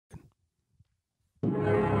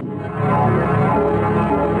Oh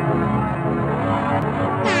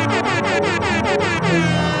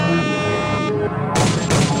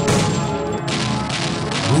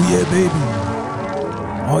yeah, baby.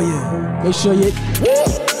 Oh yeah. Make sure you.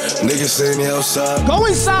 Niggas say me outside. Go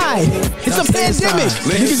inside. It's a pandemic.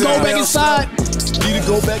 Niggas go back inside. Need to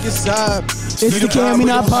go back inside. It's the Can We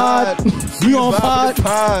Not Pod. We gon' pod.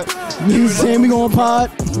 Niggas saying we gon'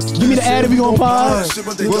 pod. Give me the ad if we gon' pod.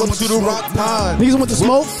 Welcome to the rock pod. Niggas want the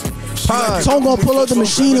smoke. Tone gonna pull up the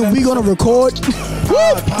machine and we gonna record.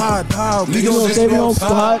 Pod. We gonna say we gon'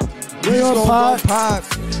 pod. We gon' pod.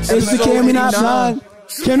 It's the Can We Not Pod.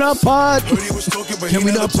 Can We Not Pod. Can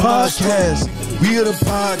We Not Podcast. We are the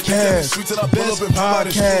podcast. Best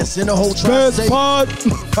podcast in the whole Best pod.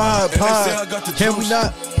 Pod. Can we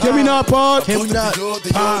not? Can we not pod? Can we not?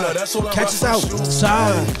 Pod. Catch us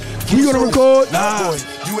outside. We gonna record live.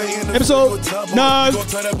 episode 9.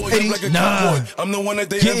 89. I'm the one that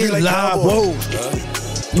they getting live. Whoa.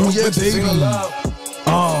 Yeah, baby.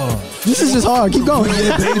 Oh, this is just hard. Keep going.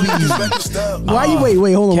 Yeah, baby. Why you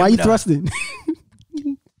wait? Hold on. Why you thrusting?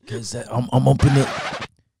 Cause I'm up in it.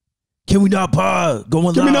 Can we not pod? Going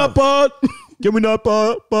live. Can we not pod? Can we not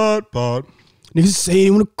pod? Pod. Niggas say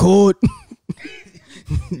they wanna record.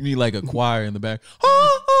 You need like a choir in the back.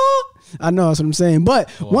 I know, that's what I'm saying. But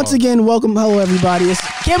once again, welcome, hello everybody. It's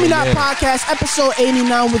Can We Not Podcast, episode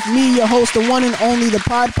 89 with me, your host, the one and only, the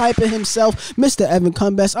Pod Piper himself, Mr. Evan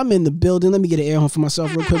Combest. I'm in the building. Let me get an air horn for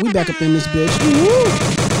myself real quick. We back up in this bitch. Woo-hoo.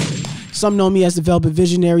 Some know me as the Velvet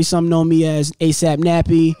Visionary. Some know me as ASAP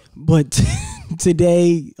Nappy. But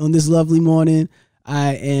today, on this lovely morning,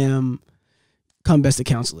 I am Combest the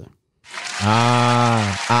counselor.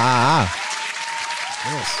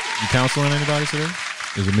 Yes. You counseling anybody today?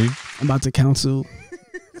 Is it me? I'm about to counsel.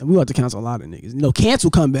 We about to cancel a lot of niggas. No, cancel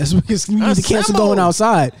Combest because we need to cancel going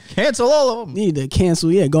outside. Cancel all of them. We need to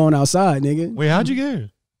cancel, going outside, nigga. Wait, how'd you get here?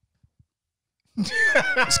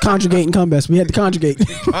 It's conjugating Combest. We had to conjugate.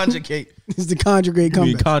 Conjugate. It's the conjugate You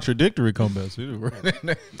mean Combest. contradictory Combest.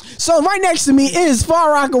 So right next to me is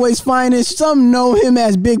Far Rockaway's finest. Some know him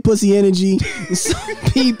as Big Pussy Energy. Some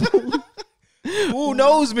people Who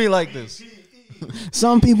knows me like this?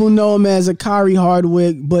 Some people know him as Akai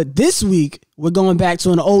Hardwick, but this week we're going back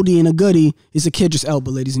to an oldie and a goodie. It's a Kidris Elba,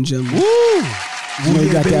 ladies and gentlemen. Woo! You know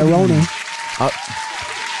you got that Rona.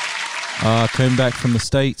 I came back from the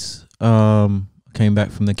States. Came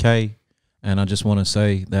back from the K, and I just want to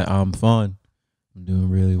say that I'm fine. I'm doing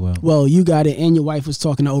really well. Well, you got it, and your wife was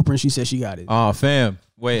talking to Oprah, and she said she got it. Oh, fam.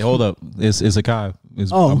 Wait, hold up. It's Akai.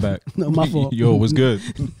 I'm back. No, my fault. Yo, what's good?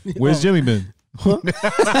 Where's Jimmy been? Huh?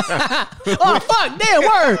 Oh fuck! Damn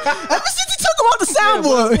word. Ever since he took him off the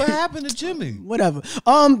soundboard. What happened to Jimmy? Whatever.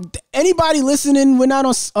 Anybody listening? We're not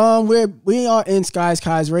on. We are in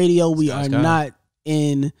Kai's Radio. We are not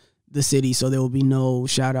in the city, so there will be no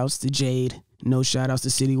shout outs to Jade. No shout outs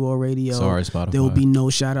to City Wall Radio. Sorry, Spotify. There will be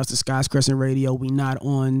no shout outs to Sky's Crescent Radio. We not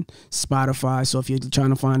on Spotify. So if you're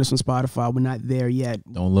trying to find us on Spotify, we're not there yet.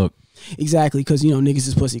 Don't look. Exactly, because niggas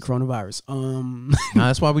is pussy, coronavirus. Nah,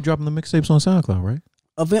 that's why we dropping the mixtapes on SoundCloud, right?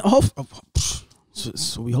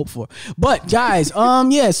 So we hope for. But guys,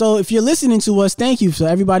 so if you're listening to us, thank you. So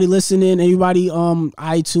everybody listening, everybody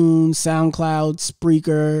iTunes, SoundCloud,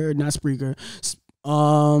 Spreaker,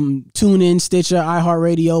 TuneIn, Stitcher,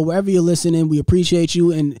 iHeartRadio, wherever you're listening, we appreciate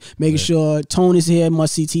you and making sure Tone is here,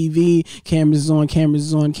 Must See TV, cameras is on,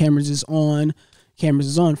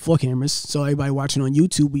 4 cameras. So everybody watching on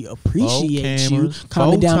YouTube, we appreciate you.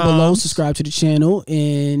 Comment down below, subscribe to the channel,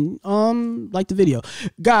 and like the video.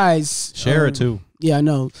 Guys, share it too. Yeah, I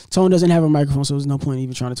know. Tone doesn't have a microphone, so there's no point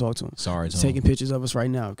even trying to talk to him. Sorry, Tone. He's taking pictures of us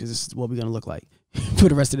right now because this is what we're gonna look like for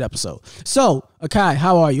the rest of the episode. So, Akai,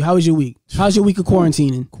 how are you? How was your week? How's your week of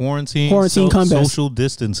quarantining? Quarantine, Combest. social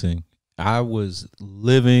distancing. I was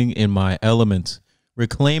living in my element,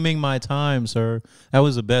 reclaiming my time, sir. That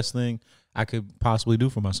was the best thing I could possibly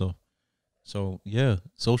do for myself. So yeah,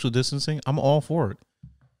 social distancing, I'm all for it.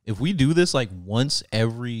 If we do this like once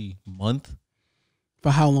every month.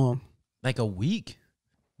 For how long? Like a week.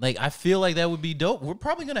 Like I feel like that would be dope. We're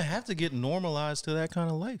probably going to have to get normalized to that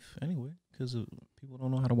kind of life anyway, because people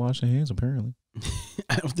don't know how to wash their hands apparently.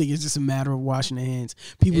 I don't think it's just a matter of washing their hands.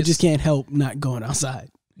 People just can't help not going outside.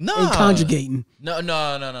 No. And conjugating. No.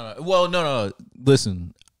 Well, no.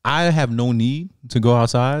 Listen, I have no need to go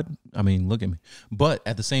outside. I mean, look at me. But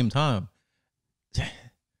at the same time,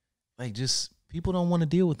 like, just people don't want to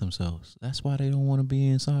deal with themselves. That's why they don't want to be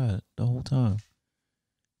inside the whole time.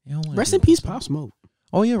 Rest in peace, Pop Smoke.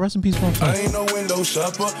 Oh yeah, rest in peace, Pop Smoke. I ain't no window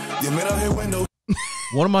shopper. You made out here window.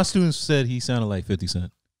 One of my students said he sounded like 50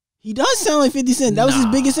 Cent. He does sound like 50 Cent. That was his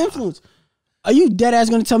biggest influence. Are you dead ass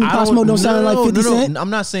gonna tell me Pop Smoke don't sound like 50 Cent? I'm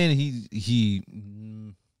not saying he.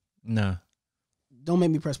 Nah. Don't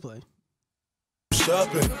make me press play.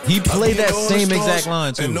 He played that same exact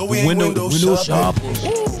line too. Window shopping.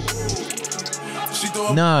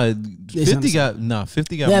 Nah, 50 got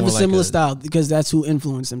They have more a similar like style because that's who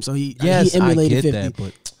influenced him. So he yes, emulated I get 50. that,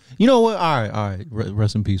 but you know what? All right.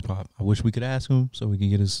 Rest in peace, Pop. I wish we could ask him so we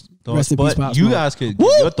can get his thoughts. Rest in peace, Pop. You guys could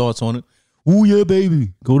get your thoughts on it. Ooh yeah,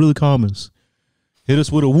 baby. Go to the comments. Hit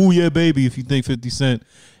us with a woo yeah, baby if you think 50 Cent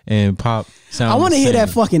and Pop sound. I want to hear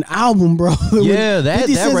that fucking album, bro. Yeah, that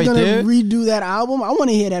 50 Cent's right gonna there. Redo that album. I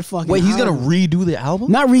want to hear that fucking. Wait, he's album. gonna redo the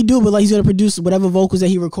album? Not redo, but like he's gonna produce whatever vocals that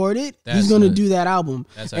he recorded. He's gonna do that album,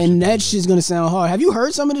 and that shit's gonna sound hard. Have you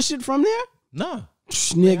heard some of the shit from there? No,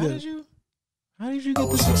 nigga. How did you get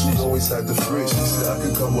this?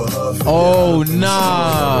 Oh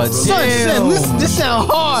nah, damn. This sound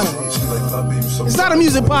hard. It's not a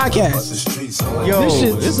music podcast. Yo,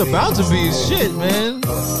 it's about to be shit, man.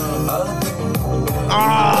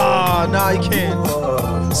 Nah, you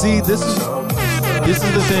can't. See, this is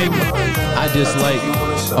the thing I dislike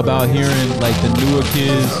about hearing like the newer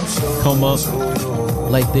kids come up.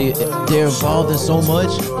 Like they're involved in so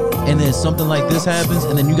much, and then something like this happens,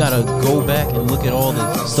 and then you gotta go back and look at all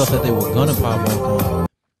the stuff that they were gonna pop off on.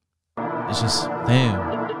 It's just damn.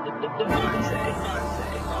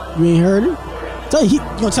 You ain't heard it? You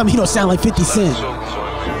gonna tell me he don't sound like 50 Cent?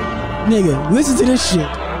 Nigga, listen to this shit.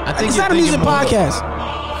 I think it's not a music podcast.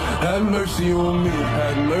 Have mercy on me,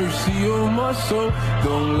 have mercy on my soul.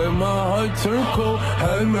 Don't let my heart turn cold.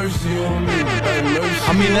 Have mercy on me, have mercy.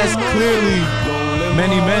 I mean, that's clearly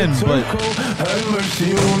many men, but have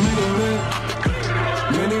mercy on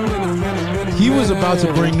me. He was about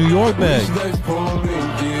to bring New York back.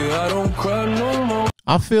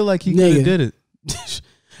 I feel like he could have did it.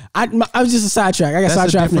 I was just a sidetrack. I got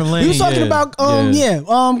sidetracked. He was talking about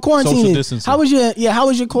quarantining. How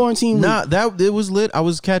was your quarantine? Nah, it was lit. I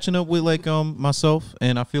was catching up with like myself,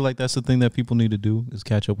 and I feel like that's the thing that people need to do is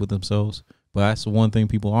catch up with themselves. But that's the one thing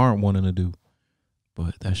people aren't wanting to do.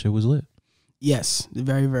 But that shit was lit. Yes,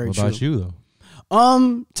 very, very what true. What about you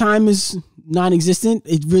though? Time is non-existent.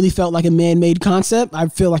 It really felt like a man-made concept. I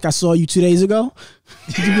feel like I saw you 2 days ago.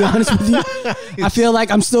 To be honest with you, I feel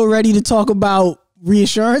like I'm still ready to talk about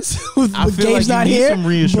reassurance with Gabe's not here. Some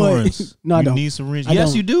reassurance. No, I don't. You need some reassurance.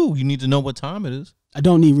 Yes, you do. You need to know what time it is. I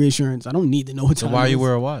don't need reassurance. I don't need to know what time. So why you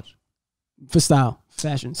wear a watch? For style,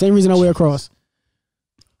 fashion. Same reason I wear a cross.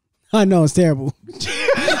 I know it's terrible.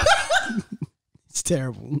 It's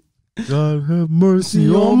terrible. God have mercy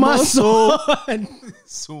on my soul.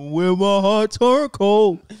 So where my heart turn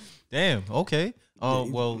cold. Damn. Okay.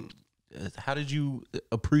 Well. How did you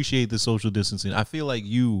appreciate the social distancing? I feel like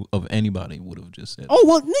you, of anybody, would have just said, "Oh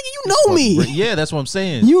well, nigga, you know me." Yeah, that's what I'm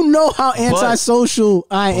saying. You know how antisocial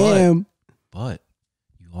I am. But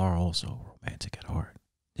you are also romantic at heart.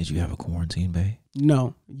 Did you have a quarantine, babe?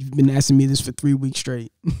 No, you've been asking me this for 3 weeks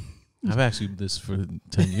straight. I've asked you this for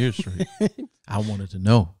 10 years straight. I wanted to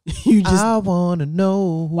know. I want to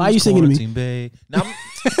know. Why are you singing to me, babe? Now,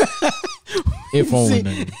 if only,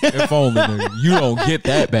 nigga. If only, nigga. You don't get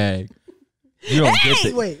that bag. You don't get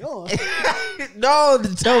it. Wait, hold on. No,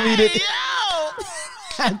 tell me that.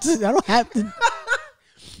 I don't have to.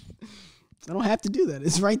 I don't have to do that.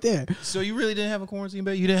 It's right there. So you really didn't have a quarantine,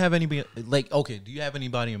 babe? You didn't have anybody like? Okay, do you have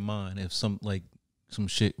anybody in mind if some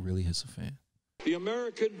shit really hits a fan? The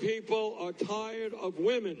American people are tired of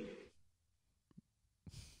women.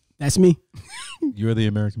 That's me. You're the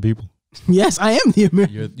American people. Yes, I am the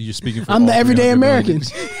American. You're speaking for I'm the everyday American.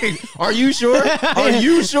 Are you sure? Are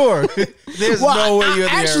you sure? There's no way you're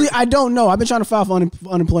the Actually, I don't know. I've been trying to file for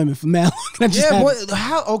unemployment for mad long.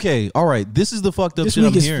 How? Okay, all right. This is the fucked up this shit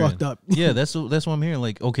week I'm is hearing. Fucked up. Yeah, that's what I'm hearing.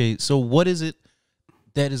 Like, okay, so what is it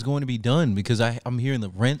that is going to be done? Because I'm hearing the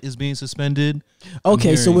rent is being suspended.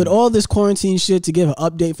 Okay, so with all this quarantine shit, to give an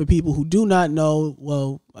update for people who do not know,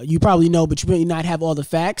 well, you probably know, but you may not have all the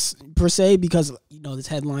facts per se, because there's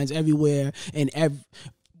headlines everywhere, and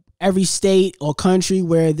every state or country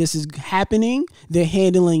where this is happening, they're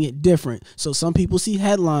handling it different. So some people see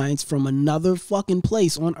headlines from another fucking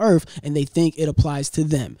place on earth and they think it applies to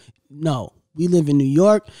them. No, we live in New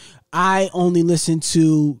York. I only listen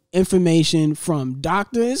to information from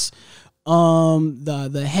doctors,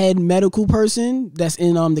 the head medical person that's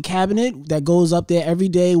in the cabinet that goes up there every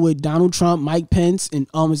day with Donald Trump, Mike Pence, and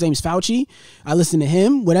his name's Fauci. I listen to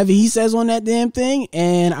him, whatever he says on that damn thing,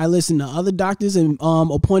 and I listen to other doctors and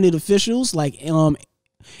appointed officials like Andrew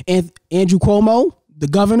Cuomo, the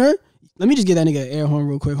governor. Let me just get that nigga an air horn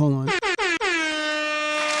real quick. Hold on.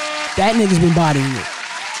 That nigga's been bodying it.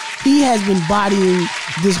 he has been bodying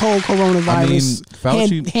this whole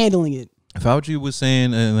coronavirus, handling it. Fauci was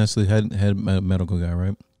saying, and that's the head medical guy,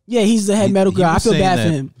 right? Yeah, he's the head medical guy. I feel bad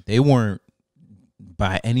for him. They weren't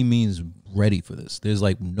by any means ready for this. There's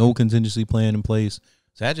like no contingency plan in place.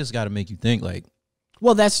 So that just got to make you think like.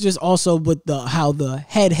 Well, that's just also with how the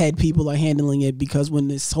head people are handling it, because when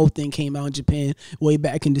this whole thing came out in Japan way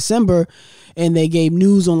back in December, and they gave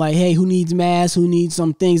news on like, hey, who needs masks, who needs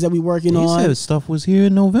some things that we working on. They said stuff was here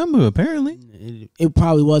in November, apparently. It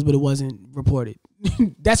probably was, but it wasn't reported.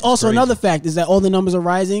 That's also another fact, is that all the numbers are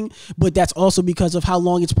rising, but that's also because of how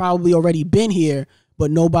long it's probably already been here, but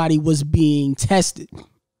nobody was being tested.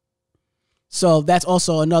 So that's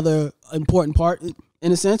also another important part,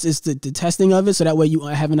 in a sense, is the testing of it. So that way you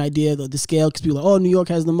have an idea of the scale, because people are like, oh, New York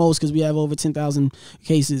has the most because we have over 10,000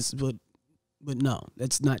 cases. But no,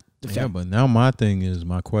 that's not the fact. Yeah, but now my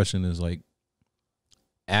question is like,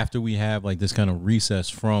 after we have like this kind of recess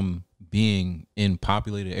from being in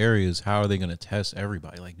populated areas, how are they going to test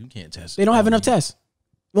everybody? Like, you can't test. They don't have enough tests.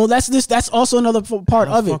 Well, that's also another part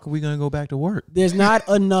of it. How the fuck are we going to go back to work? There's not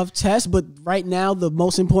enough tests, but right now the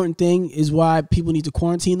most important thing is why people need to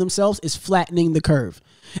quarantine themselves is flattening the curve.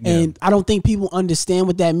 And I don't think people understand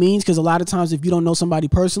what that means, because a lot of times if you don't know somebody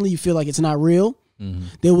personally, you feel like it's not real. Mm-hmm.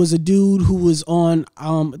 There was a dude who was on,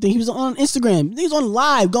 I think he was on Instagram. He was on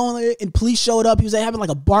live going there, and police showed up. He was having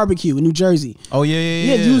like a barbecue in New Jersey. Oh,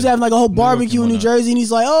 yeah. He was having like a whole barbecue in New Jersey, and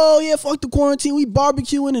he's like, oh, yeah, fuck the quarantine. We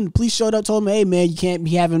barbecuing. And the police showed up, told him, hey, man, you can't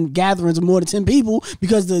be having gatherings of more than 10 people,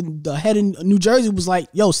 because the head in New Jersey was like,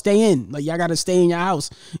 yo, stay in. Like, y'all got to stay in your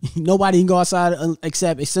house. Nobody can go outside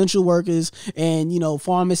except essential workers and,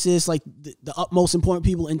 pharmacists, like the utmost important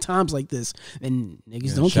people in times like this. And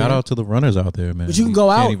niggas don't care. Shout out to the runners out there, man. But you can go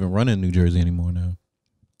out. Can't even run in New Jersey anymore now.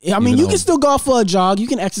 I mean, you can still go out for a jog. You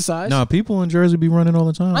can exercise. No, people in Jersey be running all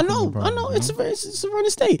the time. I know. It's a running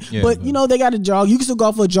state. Yeah, but they got a jog. You can still go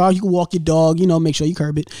out for a jog. You can walk your dog. Make sure you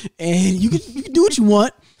curb it, and you can do what you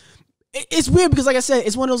want. It's weird because, like I said,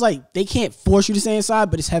 it's one of those like they can't force you to stay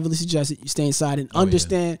inside, but it's heavily suggested you stay inside and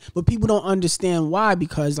understand. Yeah. But people don't understand why,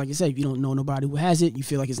 because, like I said, if you don't know nobody who has it, you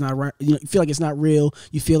feel like it's not right. You feel like it's not real.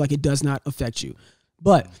 You feel like it does not affect you.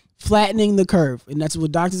 But flattening the curve, and that's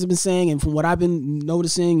what doctors have been saying, and from what I've been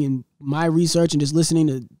noticing in my research and just listening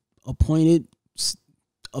to appointed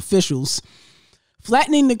officials,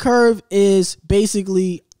 flattening the curve is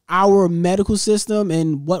basically our medical system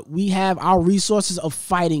and what we have, our resources of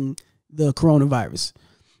fighting the coronavirus.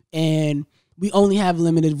 And we only have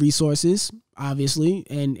limited resources, obviously,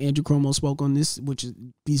 and Andrew Cuomo spoke on this, which is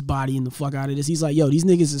he's bodying the fuck out of this. He's like, yo, these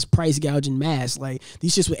niggas is price gouging masks. Like,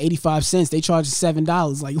 these shits were 85 cents. They charge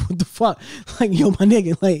 $7. Like, what the fuck? Like, yo, my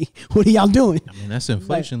nigga, like, what are y'all doing? I mean, that's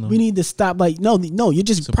inflation, like, though. We need to stop. Like, no, you're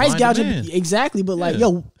just Supply price gouging. Demand. Exactly. But like,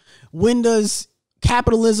 yo, when does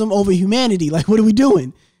capitalism over humanity? Like, what are we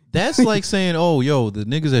doing? That's like saying, oh, yo, the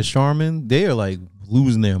niggas at Charmin, they are like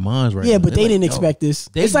losing their minds right now. Yeah, but they didn't expect this.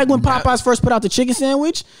 It's like when Popeyes first put out the chicken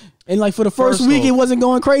sandwich, and like for the first week it wasn't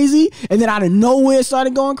going crazy, and then out of nowhere it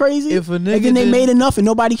started going crazy. If a nigga and then they made enough and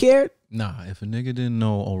nobody cared. Nah, if a nigga didn't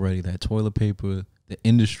know already that toilet paper, the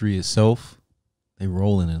industry itself, they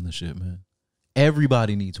rolling in the shit, man.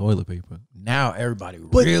 Everybody needs toilet paper. Now everybody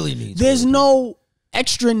really needs there's toilet paper. No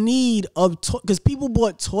extra need of because people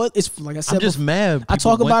bought toilet. It's like I said. I'm just mad. I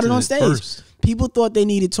talk about it on stage. First. People thought they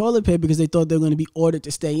needed toilet paper because they thought they were going to be ordered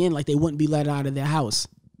to stay in, like they wouldn't be let out of their house.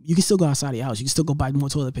 You can still go outside of your house. You can still go buy more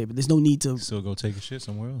toilet paper. There's no need to still go take a shit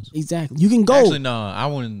somewhere else. Exactly. You can go. Actually, no, I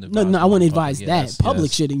wouldn't. I wouldn't advise that.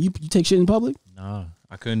 Public shitting. You take shit in public? Nah,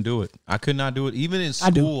 I couldn't do it. I could not do it. Even in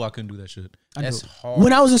school, I couldn't do that shit. That's hard.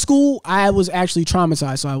 When I was in school, I was actually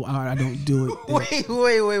traumatized, so I don't do it. Wait.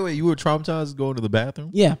 You were traumatized going to the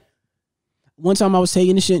bathroom? Yeah. One time I was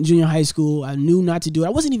taking the shit in junior high school. I knew not to do it.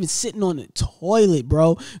 I wasn't even sitting on the toilet,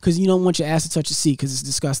 bro, because you don't want your ass to touch the seat because it's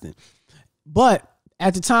disgusting. But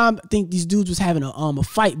at the time, I think these dudes was having a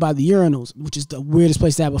fight by the urinals, which is the weirdest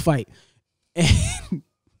place to have a fight. And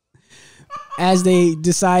as they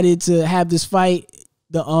decided to have this fight,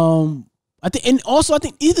 I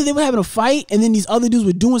think either they were having a fight and then these other dudes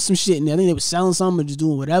were doing some shit, and I think they were selling something or just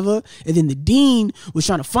doing whatever, and then the dean was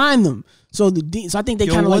trying to find them. So I think they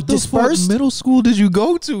kind of like dispersed. What middle school did you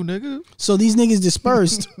go to, nigga? So these niggas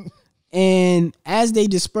dispersed, and as they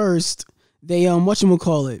dispersed, they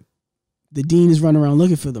whatchamacallit, the dean is running around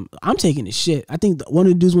looking for them. I'm taking the shit. I think one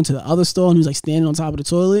of the dudes went to the other stall and he was like standing on top of the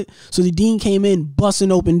toilet. So the dean came in busting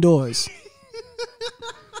open doors,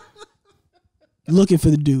 looking for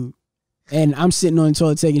the dude. And I'm sitting on the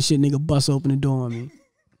toilet taking shit, nigga bust open the door on me.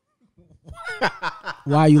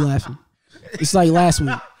 Why are you laughing? It's like last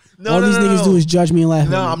week. All these niggas do is judge me and laugh at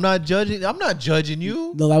me. No, I'm not judging. I'm not judging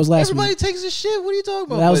you. No, that was last Everybody week. takes a shit. What are you talking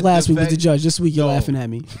about? That was last week with the judge. This week you're laughing at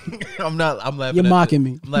me. I'm not. I'm laughing. You're mocking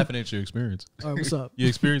me. I'm laughing at your experience. All right, what's up? Your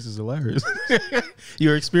experience is hilarious.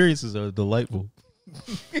 Your experiences are delightful.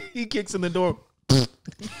 He kicks in the door.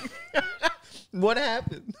 What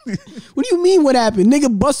happened? What do you mean? What happened?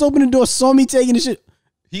 Nigga bust open the door, saw me taking the shit.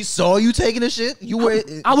 He saw you taking a shit. You were.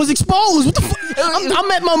 I was exposed. What the fuck?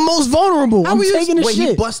 I'm at my most vulnerable. I'm taking the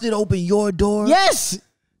shit. He busted open your door. Yes.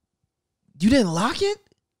 You didn't lock it.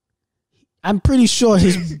 I'm pretty sure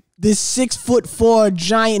this 6'4"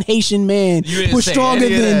 giant Haitian man was stronger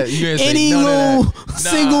than any little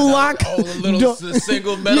single lock. Oh, the little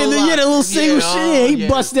single metal lock. Yeah, the little single shit. He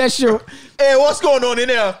bust that shit. Hey, what's going on in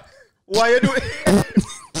there? Why you doing?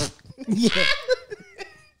 Yeah.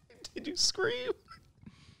 Did you scream?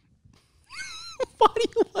 Why do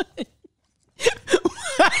you want it?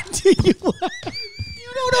 Why do you want it? You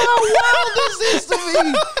don't know how wild this is to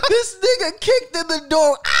me. This nigga kicked in the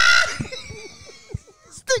door. Ah!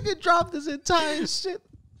 This nigga dropped his entire shit.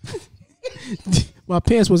 My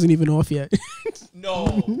pants wasn't even off yet.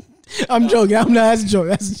 No. I'm joking. I'm not. That's a joke.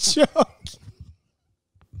 That's a joke.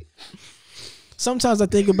 Sometimes I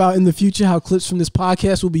think about in the future how clips from this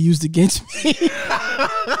podcast will be used against me.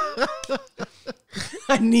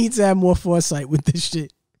 I need to have more foresight with this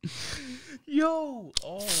shit. Yo.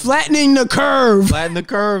 Flattening the curve. Flatten the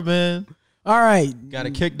curve, man. All right. Got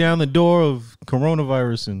to kick down the door of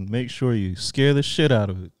coronavirus and make sure you scare the shit out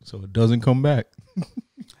of it so it doesn't come back.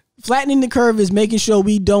 Flattening the curve is making sure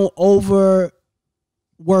we don't overwork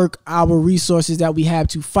our resources that we have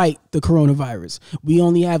to fight the coronavirus. We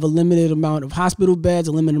only have a limited amount of hospital beds,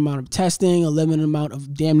 a limited amount of testing, a limited amount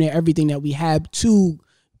of damn near everything that we have to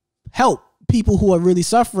help people who are really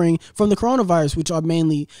suffering from the coronavirus, which are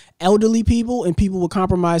mainly elderly people and people with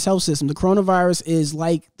compromised health system. The coronavirus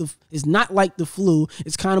is not like the flu.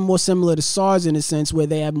 It's kind of more similar to SARS in a sense, where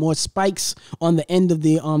they have more spikes on the end of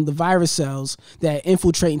the virus cells that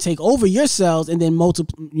infiltrate and take over your cells and then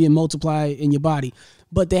multiply in your body.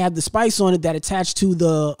 But they have the spikes on it that attach to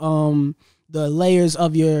the layers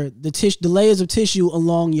of the layers of tissue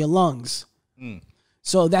along your lungs.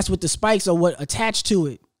 So that's what the spikes are, what attach to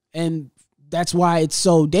it. And that's why it's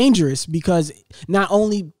so dangerous, because not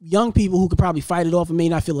only young people who could probably fight it off and may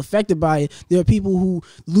not feel affected by it, there are people who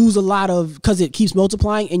lose a lot of, because it keeps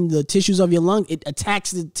multiplying in the tissues of your lung, it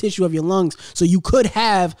attacks the tissue of your lungs. So you could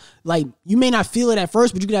have, like, you may not feel it at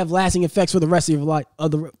first, but you could have lasting effects for the rest of your life,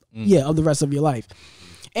 of the rest of your life.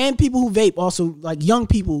 And people who vape also, like, young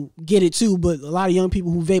people get it too, but a lot of young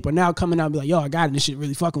people who vape are now coming out and be like, yo, I got it, this shit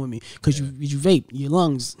really fucking with me, because you vape, your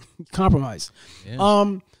lungs compromised.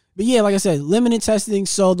 Yeah. But yeah, like I said, limited testing.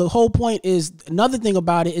 So the whole point is, another thing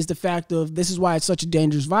about it is the fact of, this is why it's such a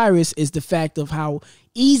dangerous virus, is the fact of how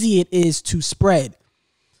easy it is to spread.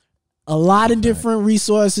 A lot of different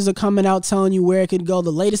resources are coming out telling you where it could go.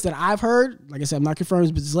 The latest that I've heard, like I said, I'm not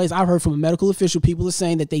confirmed, but the latest I've heard from a medical official, people are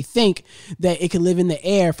saying that they think that it can live in the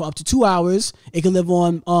air for up to 2 hours. It can live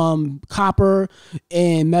on copper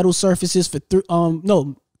and metal surfaces for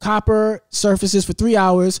copper surfaces for 3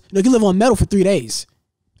 hours. It can live on metal for 3 days.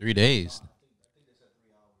 3 days.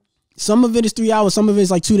 Some of it is 3 hours. Some of it is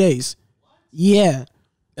like 2 days. Yeah.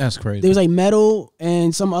 That's crazy. There's like metal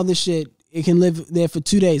and some other shit. It can live there for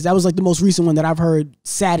 2 days. That was like the most recent one that I've heard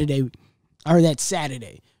Saturday. I heard that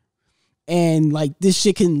Saturday. And like this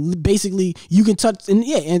shit can basically, you can touch, and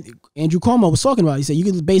yeah, and Andrew Cuomo was talking about it. He said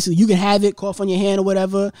you can have it, cough on your hand or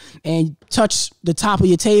whatever, and touch the top of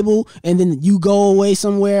your table, and then you go away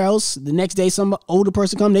somewhere else. The next day some older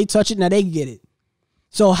person come, they touch it, now they can get it.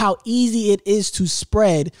 So how easy it is to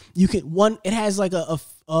spread. You can it has like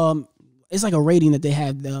it's like a rating that they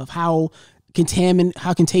have of how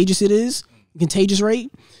contagious it is, contagious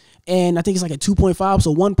rate, and I think it's like a 2.5.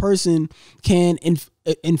 So one person can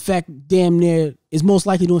infect damn near, is most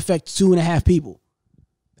likely to infect 2.5 people.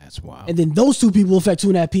 That's wild. And then those 2 people affect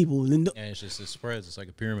 2.5 people, and it spreads. It's like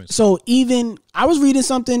a pyramid. So even I was reading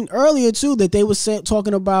something earlier too that they were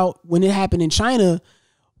talking about when it happened in China.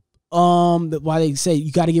 Why they say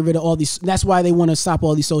you got to get rid of all these. That's why they want to stop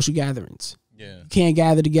all these social gatherings. Yeah, you can't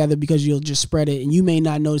gather together because you'll just spread it, and you may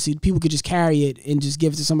not notice it. People could just carry it and just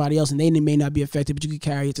give it to somebody else, and they may not be affected, but you could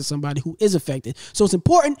carry it to somebody who is affected. So it's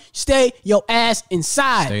important. Stay your ass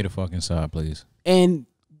inside. Stay the fuck inside, please. And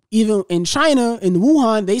even in China, in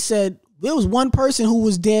Wuhan, they said there was one person who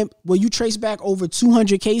was you trace back over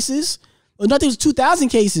 200 cases. Or nothing, it was 2,000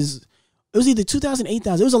 cases. It was either 2,000,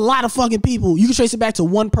 8,000. It was a lot of fucking people. You can trace it back to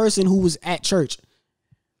one person who was at church.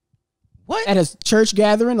 What? At a church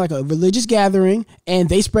gathering, like a religious gathering, and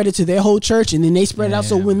they spread it to their whole church, and then they spread it out.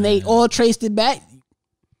 So when they all traced it back,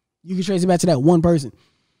 You can trace it back to that one person.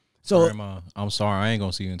 So Grandma, I'm sorry, I ain't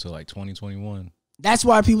gonna see you until like 2021. that's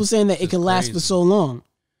why people saying that it can last crazy. for so long.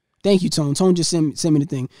 Thank you, Tone. Tone just sent me the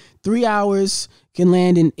thing. 3 hours can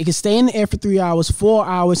land in. It can stay in the air for 3 hours. 4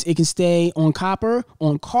 hours it can stay on copper,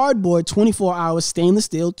 on cardboard. 24 hours, stainless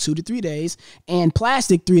steel, 2 to 3 days, and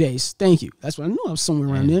plastic 3 days. Thank you. That's what I knew. I was somewhere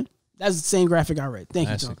around there. That's the same graphic I read. Thank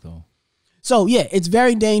Plastic, you, Tone. though. So yeah, it's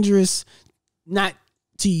very dangerous, not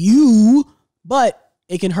to you, but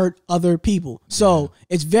it can hurt other people. So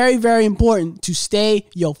it's very, very important to stay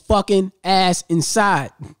your fucking ass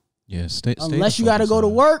inside. Yeah, stay Unless you got to go to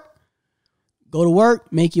work. Go to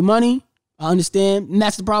work, make your money. I understand. And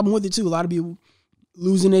that's the problem with it, too. A lot of people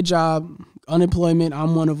losing their job, unemployment.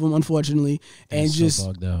 I'm one of them, unfortunately. And it's just, so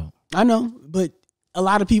bugged out. I know, but a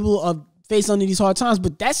lot of people are faced under these hard times.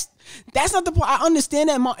 But that's not the point. I understand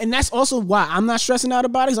that. And that's also why I'm not stressing out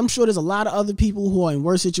about it. 'Cause I'm sure there's a lot of other people who are in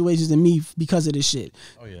worse situations than me because of this shit.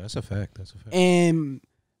 Oh, yeah, that's a fact. And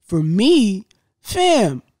for me,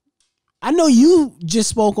 fam, I know you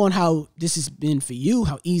just spoke on how this has been for you,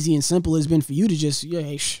 how easy and simple it's been for you to just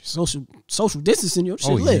social distancing your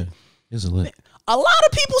shit lit. Yeah. It's lit. A lot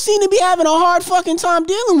of people seem to be having a hard fucking time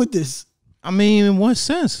dealing with this. I mean, in what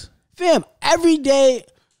sense? Fam, every day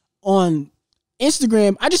on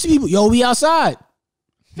Instagram, I just see people, yo, we outside.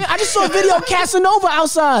 Fam, I just saw a video of Casanova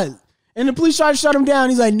outside. And the police tried to shut him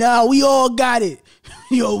down. He's like, nah, we all got it.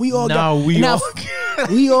 Yo, we all got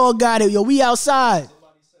it. We all got it. Yo, we outside.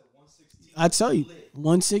 I tell you,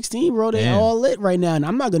 116, bro. They all lit right now, and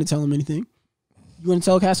I'm not gonna tell him anything. You gonna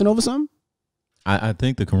tell Casanova something? I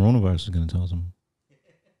think the coronavirus is gonna tell him.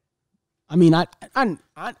 I mean,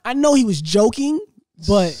 I know he was joking,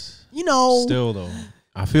 but you know, still though,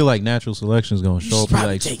 I feel like natural selection is gonna show up.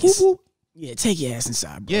 Like, take your ass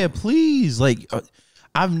inside, bro. Yeah, please. Like,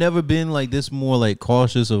 I've never been like this more like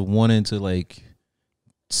cautious of wanting to like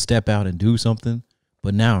step out and do something,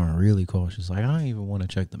 but now I'm really cautious. Like, I don't even want to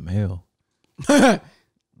check the mail.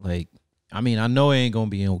 Like, I mean, I know it ain't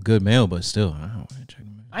gonna be in good mail, but still, I don't want to check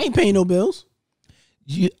the mail. I ain't paying no bills.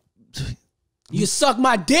 You suck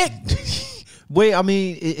my dick. Wait, I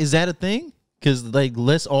mean, is that a thing? Because like,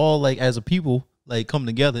 let's all like as a people like come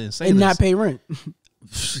together and say and this. not pay rent.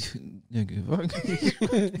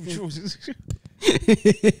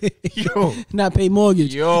 Yo, not pay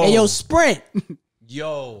mortgage. Yo. Hey, yo, Sprint.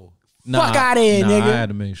 Yo, Fuck out of here, nigga. I had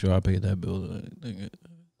to make sure I paid that bill.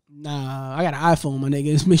 Nah, I got an iPhone, my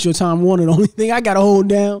nigga. Just make sure Time Warner the only thing I gotta hold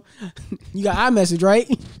down. You got iMessage, right?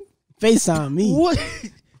 FaceTime me. What?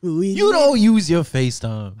 You don't use your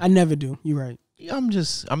FaceTime. I never do. You're right.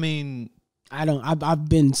 I don't. I've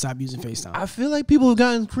been stopped using FaceTime. I feel like people have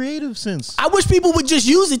gotten creative since. I wish people would just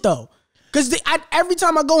use it though, because every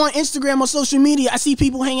time I go on Instagram or social media, I see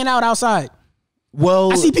people hanging out outside.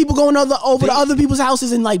 Well, I see people going over to other people's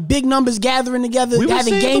houses and like big numbers gathering together,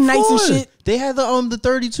 having game nights and shit. They had the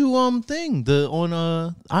 32 thing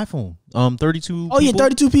on iPhone 32. Oh yeah,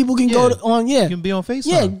 32 people can go on. Yeah, you can be on FaceTime.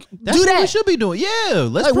 Yeah, that's do what that. we should be doing. Yeah,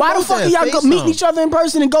 let's. Like, why the fuck are y'all meeting each other in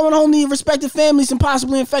person and going home to your respective families and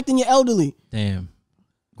possibly infecting your elderly? Damn,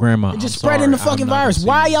 grandma, and just spreading the fucking virus.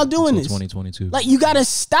 Why are y'all doing this? 2022. Like, you gotta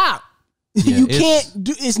stop. Yeah, you can't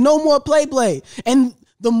do. It's no more play. And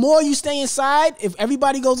the more you stay inside, if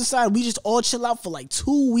everybody goes inside, we just all chill out for like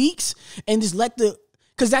 2 weeks and just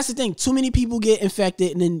because that's the thing. Too many people get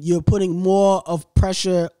infected, and then you're putting more of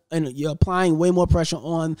pressure and you're applying way more pressure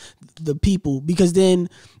on the people, because then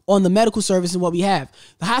on the medical service and what we have,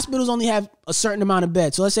 the hospitals only have a certain amount of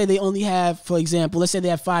beds. So let's say they only have, for example, let's say they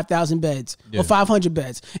have 5,000 beds or 500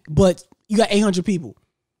 beds, but you got 800 people.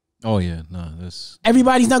 Oh yeah,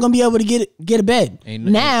 everybody's not gonna be able to get a bed. Ain't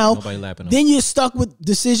nobody lapping then you're stuck with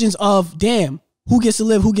decisions of, damn, who gets to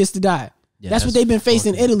live, who gets to die. Yeah, that's what they've been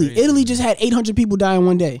facing in Italy. Crazy. Italy just had 800 people die in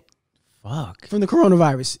one day. Fuck. From the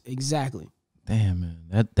coronavirus. Exactly. Damn,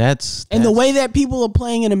 man. That's and the way that people are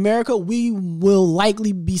playing in America, we will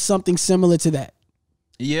likely be something similar to that.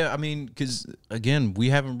 Yeah, I mean, because again, we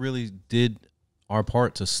haven't really did our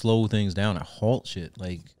part to slow things down and halt shit.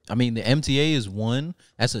 Like, I mean, the MTA is one.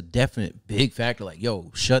 That's a definite big factor. Like,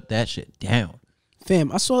 yo, shut that shit down.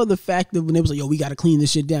 Fam, I saw the fact that when they was like, yo, we got to clean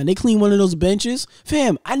this shit down. They cleaned one of those benches.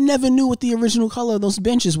 Fam, I never knew what the original color of those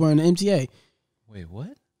benches were in the MTA. Wait,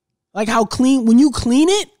 what? Like how clean, when you clean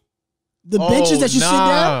it, the benches that you sit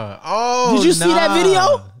down. Oh, did you see that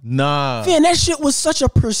video? Nah. Fam, that shit was such a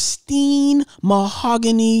pristine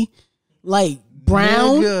mahogany, like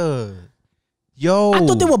brown. Nigga. Yo, I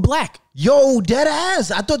thought they were black. Yo, dead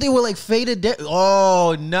ass. I thought they were like faded.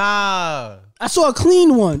 Oh, nah. I saw a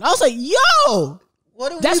clean one. I was like, yo,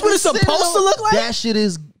 that's what it's supposed to look like. That shit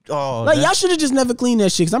is Oh, like y'all should have just never cleaned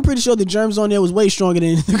that shit. Cause I'm pretty sure the germs on there was way stronger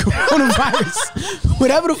than the coronavirus.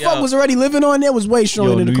 Whatever the fuck was already living on there was way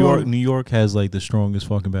stronger than the corona. New York has like the strongest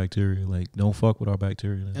fucking bacteria. Like, don't fuck with our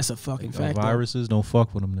bacteria. That's a fucking like, fact. Viruses, don't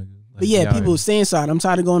fuck with them, nigga. Like, but yeah, people stay inside. I'm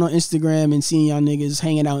tired of going on Instagram and seeing y'all niggas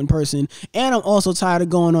hanging out in person, and I'm also tired of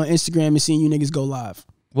going on Instagram and seeing you niggas go live.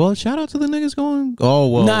 Well, shout out to the niggas going. Oh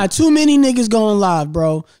well, nah, too many niggas going live,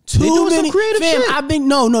 bro. Too many. Some creative Fam, shit. I've been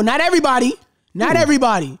not everybody. Not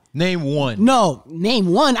everybody. Name one. No, name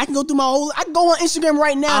one. I can go through my whole. I can go on Instagram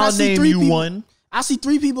right now. And I see name three you people. one. I see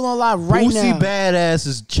 3 people on live right Boosie now. Badass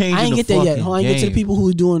is changing. I ain't get there yet. Hold on, I ain't get to the game. people who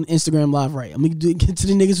are doing Instagram live right. I'm gonna get to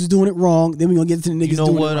the niggas who's doing it wrong. Then we gonna get to the niggas. You know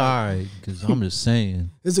doing what? It right. All right, because I'm just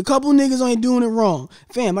saying. There's a couple niggas on here doing it wrong,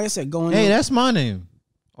 fam. Like I said, going. Hey, on. that's my name.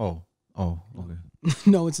 Oh, okay.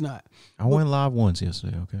 No, it's not. I went live once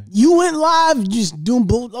yesterday. Okay, You went live just doing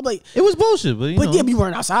bull. I'm like, it was bullshit, but you know. yeah, we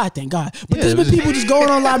weren't outside, thank God. But Yeah, there's it been was- people just going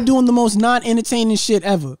on live doing the most non-entertaining shit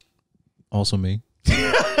ever. Also me.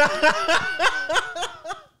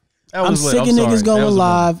 I'm sick of niggas going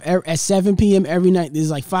live at 7 p.m. every night. There's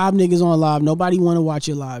like 5 niggas on live. Nobody want to watch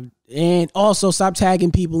it live. And also stop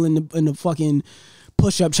tagging people in the fucking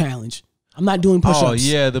push-up challenge. I'm not doing push-ups. Oh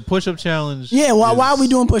yeah, the push-up challenge. Yeah, why are we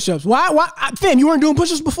doing push-ups? Why? Fam, you weren't doing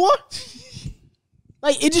push-ups before?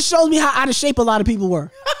 Like, it just shows me how out of shape a lot of people were,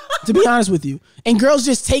 to be honest with you. And girls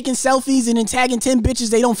just taking selfies and then tagging 10 bitches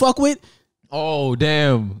they don't fuck with. Oh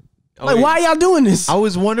damn. Like, why y'all doing this? I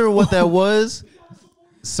was wondering what that was.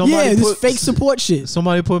 Somebody this fake support shit.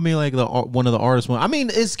 Somebody put me like one of the artists one. I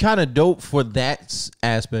mean, it's kind of dope for that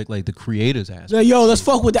aspect, like the creators aspect. Like, yo, let's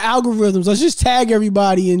fuck with the algorithms. Let's just tag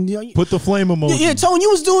everybody and Put the flame emoji. Yeah, Tone,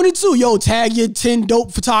 you was doing it too. Yo, tag your 10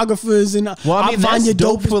 dope photographers and Well, I mean, I'll find that's your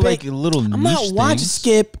dope for dopest like pic. a little niche I'm not watching things.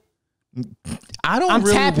 Skip. I don't I'm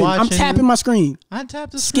really tapping. watch I'm tapping my screen. I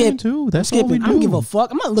tap the Skip screen too. That's all we skipping. do. I don't give a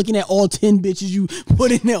fuck. I'm not looking at all 10 bitches you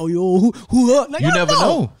put in there. Yo, who up? Like, You I never don't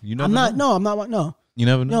know. You never I'm not. know. No, I'm not. No, You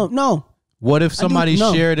never know. no. What if somebody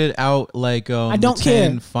no. shared it out like I don't the care.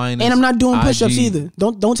 10 finest And I'm not doing push-ups IG either.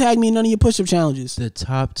 Don't tag me in none of your push-up challenges. The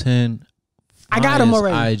top 10. I got them finest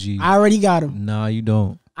already. IG. I already got them. Nah, you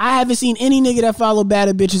don't. I haven't seen any nigga that follow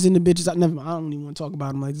badder bitches in the bitches. I don't even want to talk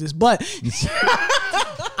about them like this. But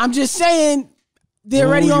I'm just saying they're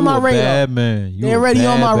already on my radar. Bad man. They're already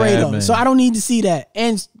on my radar. So I don't need to see that.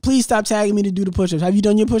 And please stop tagging me to do the push-ups. Have you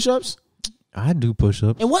done your push-ups? I do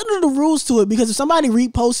push-ups. And what are the rules to it? Because if somebody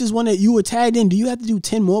reposts one that you were tagged in, do you have to do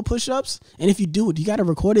 10 more push-ups? And if you do it, do you got to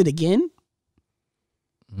record it again?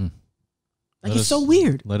 Like, it's so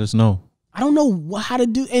weird. Let us know. I don't know how to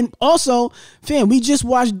do. And also, fam, we just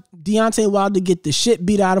watched Deontay Wilder get the shit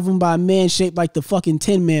beat out of him by a man shaped like the fucking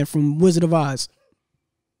Tin Man from Wizard of Oz.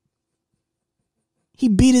 He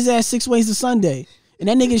beat his ass 6 ways to Sunday. And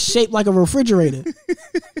that nigga's shaped like a refrigerator.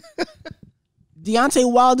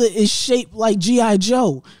 Deontay Wilder is shaped like G.I.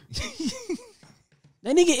 Joe.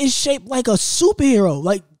 That nigga is shaped like a superhero.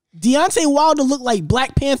 Like, Deontay Wilder looked like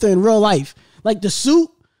Black Panther in real life. Like, the suit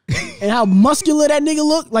and how muscular that nigga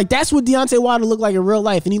looked. Like, that's what Deontay Wilder looked like in real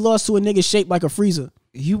life. And he lost to a nigga shaped like a freezer.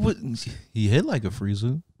 He hit like a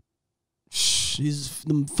freezer. His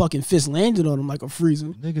them fucking fists landed on him like a freezer.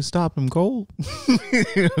 Nigga stopped him cold.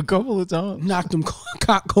 A couple of times. Knocked him cold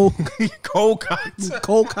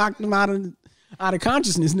cocked him out of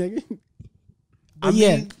consciousness, nigga. But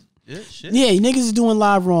yeah, niggas is doing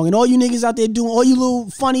live wrong, and all you niggas out there doing, all you little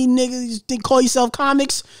funny niggas think call yourself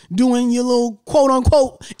comics, doing your little quote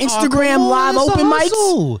unquote Instagram live open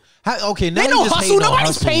mics. Okay, now They you don't just hustle. hating on Nobody's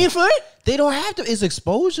hustle. paying for it. They don't have to. It's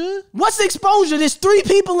exposure. What's the exposure? There's 3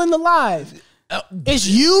 people in the live. It's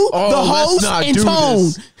you, the host, and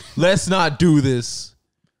Tone. Let's not do this.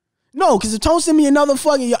 No, because if Tone send me another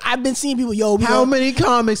fucking, I've been seeing people, How many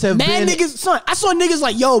comics have mad been? niggas, son, I saw niggas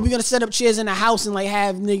like, yo, we're gonna set up chairs in the house and like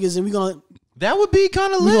have niggas and we're gonna That would be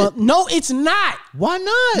kind of lit. no, it's not. Why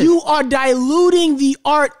not? You are diluting the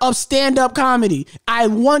art of stand-up comedy. I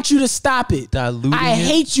want you to stop it. Diluting I it?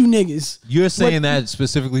 hate you niggas. You're saying that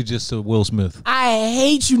specifically just to Will Smith. I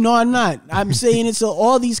hate you. No, I'm not. I'm saying it to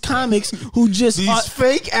all these comics who just These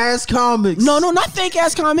fake ass comics. No, not fake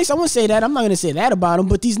ass comics. I won't say that. I'm not gonna say that about them.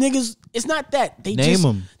 But these niggas, it's not that. They Name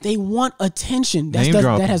them. They want attention. Name drop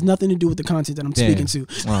That them. has nothing to do with the content that I'm Damn. speaking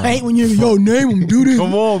to. Wow. I hate when you name them. Do this.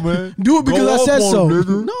 Come on, man. Do it because Go I off said on so. 'em,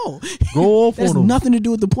 nigga. No, Go off that's on 'em. nothing to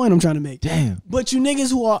do with the point I'm trying to make. Damn. But you niggas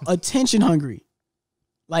who are attention hungry,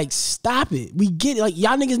 like, stop it. We get it. Like,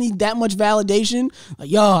 y'all niggas need that much validation. Like,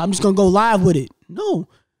 yo, I'm just gonna go live with it. No.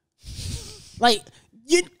 Like,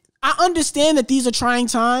 I understand that these are trying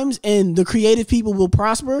times and the creative people will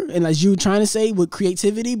prosper. And as you were trying to say, with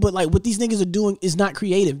creativity, but like what these niggas are doing is not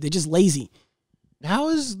creative. They're just lazy. How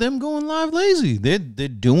is them going live lazy? They're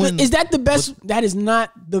doing. Is that the best? That is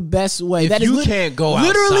not the best way. That is can't go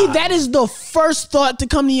literally outside. that is the first thought to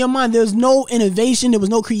come to your mind. There's no innovation. There was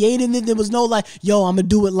no creativity. There was no like, yo, I'm gonna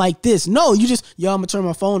do it like this. No, you just, yo, I'm gonna turn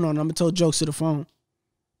my phone on. I'm gonna tell jokes to the phone,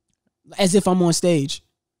 as if I'm on stage.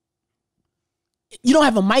 You don't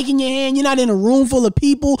have a mic in your hand. You're not in a room full of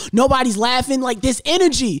people. Nobody's laughing. Like, this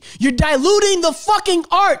energy. You're diluting the fucking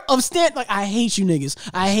art of stand. Like, I hate you niggas.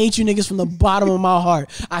 I hate you niggas from the bottom of my heart.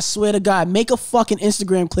 I swear to God. Make a fucking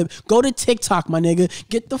Instagram clip. Go to TikTok, my nigga.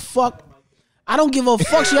 Get the fuck. I don't give a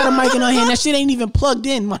fuck. She got a mic in her hand. That shit ain't even plugged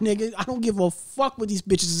in, my nigga. I don't give a fuck what these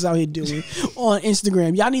bitches is out here doing on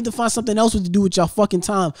Instagram. Y'all need to find something else to do with y'all fucking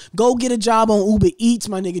time. Go get a job on Uber Eats,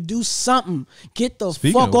 my nigga. Do something. Get the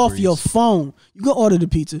fuck off your phone. You can order the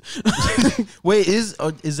pizza. Wait, is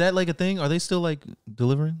that like a thing? Are they still like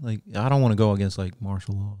delivering? Like, I don't want to go against like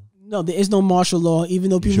martial law. No, there is no martial law, even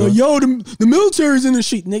though people are like, yo, the military's in the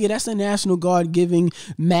street. Nigga, that's the National Guard giving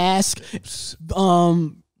mask,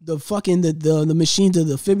 the fucking the machines, the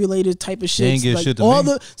defibrillator type of shit. Like, shit all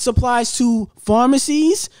the supplies to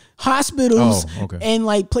pharmacies, hospitals, and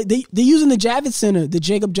like they're using the Javits Center, the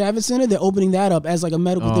Jacob Javits Center. They're opening that up as like a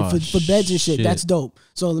medical thing for beds and shit. That's dope.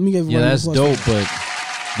 So let me give that's dope, but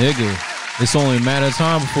nigga, it's only a matter of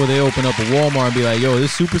time before they open up a Walmart and be like, yo,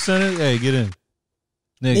 this super center, hey, get in.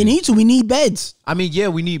 Nigga. They need to. We need beds. I mean, yeah,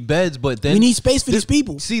 we need beds, but then we need space for these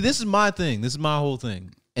people. See, this is my thing. This is my whole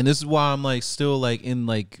thing. And this is why I'm like still like in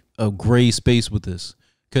like a gray space with this.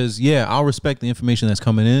 Cause yeah, I'll respect the information that's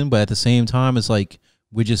coming in, but at the same time, it's like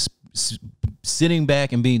we're just sitting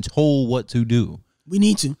back and being told what to do. We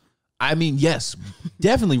need to. I mean, yes,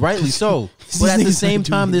 definitely, rightly so. But at the same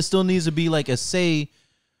time, there still needs to be like a say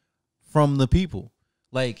from the people.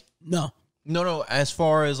 Like, no. As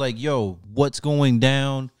far as like, yo, what's going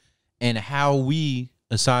down and how we,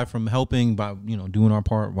 aside from helping by, doing our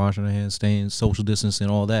part, washing our hands, staying social distance and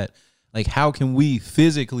all that, like, how can we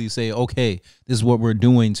physically say, okay, this is what we're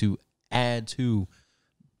doing to add to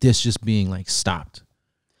this just being like stopped?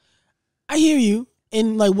 I hear you.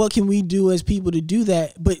 And like, what can we do as people to do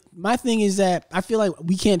that? But my thing is that I feel like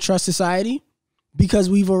we can't trust society because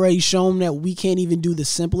we've already shown that we can't even do the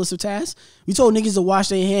simplest of tasks. We told niggas to wash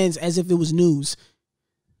their hands as if it was news.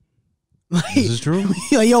 Like, this is true.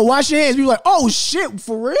 Like, yo, wash your hands. We were like, oh shit,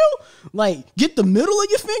 for real? Like, get the middle of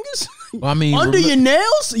your fingers? Well, I mean, under your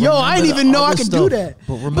nails? Yo, I didn't even know I could do that.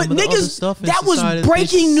 But niggas, that was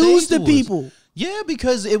breaking news to people. Yeah,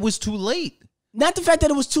 because it was too late. Not the fact that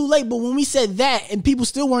it was too late, but when we said that and people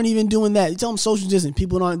still weren't even doing that, you tell them social distance,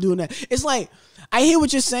 people aren't doing that. It's like, I hear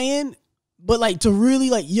what you're saying, but like, to really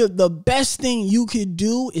like, the best thing you could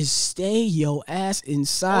do is stay your ass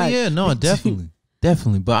inside. Oh yeah, no, definitely.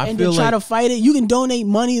 Definitely, but I feel like try to fight it. You can donate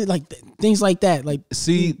money, like things like that. Like,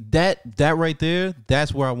 see that right there.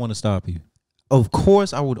 That's where I want to stop you. Of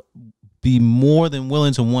course, I would be more than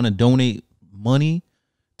willing to want to donate money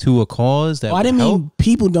to a cause that. I didn't mean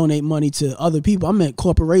people donate money to other people. I meant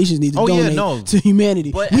corporations need to donate to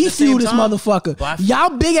humanity. We fuel this motherfucker.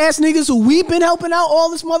 Y'all big ass niggas who we've been helping out all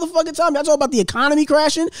this motherfucking time. Y'all talk about the economy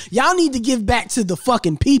crashing. Y'all need to give back to the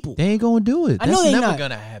fucking people. They ain't gonna do it. I know they're never not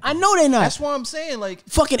gonna happen. I know they're not. That's why I'm saying, like,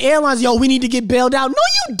 fucking airlines. Yo, we need to get bailed out. No,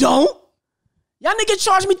 you don't. Y'all niggas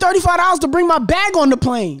charge me $35 to bring my bag on the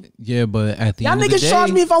plane. Yeah, but at the end of the day, y'all niggas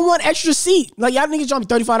charge me if I want extra seat. Like, y'all niggas charge me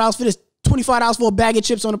 $35 for this. $25 for a bag of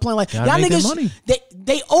chips on the plane. Like, y'all niggas, money.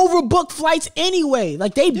 They overbook flights anyway.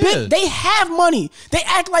 Like, they have money. They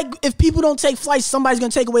act like if people don't take flights, somebody's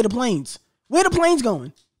gonna take away the planes. Where the planes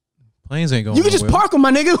going? Planes ain't going. You can just park them,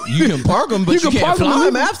 my nigga. You can park them, but you can't fly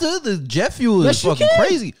them after. The jet fuel is fucking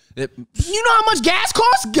crazy. You know how much gas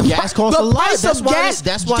costs? Gas costs a lot. That's why it's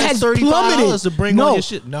 $35 to bring all your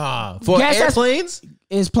shit. Nah, for airplanes.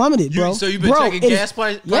 It's plummeted, bro. So you've been checking gas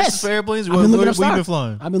prices for airplanes? I've been looking up stocks.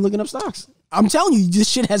 Flying? I've been looking up stocks. I'm telling you, this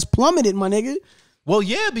shit has plummeted, my nigga. Well,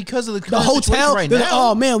 yeah, because of the hotel right now. Like,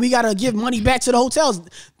 oh man, we gotta give money back to the hotels.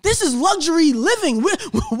 This is luxury living.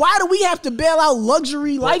 Why do we have to bail out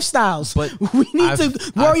luxury lifestyles? But we need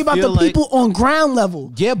to worry about the people on ground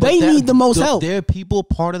level. Yeah, but they need the most help. There are people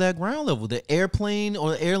part of that ground level. The airplane or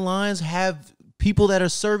the airlines have people that are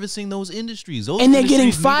servicing those industries. And they're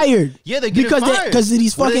getting fired. Yeah, they're getting fired. Because of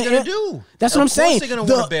these fucking... What are they going to do? That's what I'm saying. They're going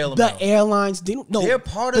to want to bail them out. The airlines... They're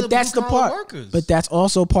part of the blue-collar workers. But that's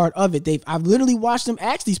also part of it. I've literally watched them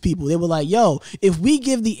ask these people. They were like, yo, if we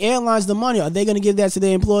give the airlines the money, are they going to give that to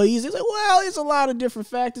their employees? They're like, well, it's a lot of different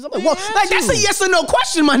factors. I'm like, well, that's a yes or no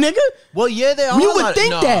question, my nigga. Well, yeah, they are. You would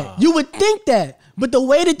think that. You would think that. But the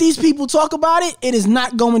way that these people talk about it, it is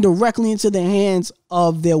not going directly into the hands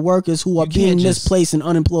of their workers who are being misplaced and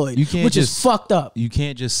unemployed, which is fucked up. You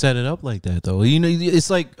can't just set it up like that, though. You know,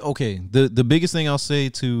 it's like, okay, the biggest thing I'll say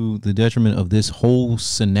to the detriment of this whole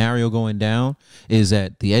scenario going down is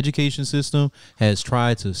that the education system has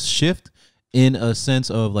tried to shift in a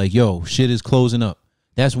sense of like, yo, shit is closing up.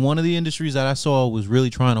 That's one of the industries that I saw was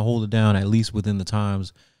really trying to hold it down, at least within the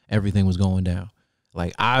times everything was going down.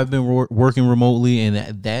 Like, I've been working remotely,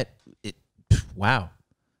 and wow,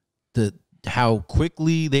 how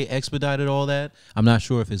quickly they expedited all that. I'm not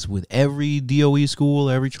sure if it's with every DOE school,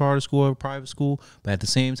 every charter school, or private school, but at the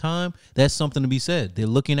same time, that's something to be said. They're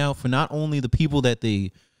looking out for not only the people that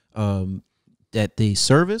they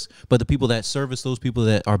service, but the people that service those people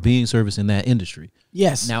that are being serviced in that industry.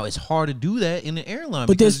 Yes. Now, it's hard to do that in the airline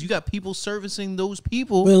because you got people servicing those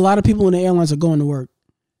people. But a lot of people in the airlines are going to work.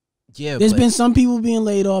 Yeah, there's been some people being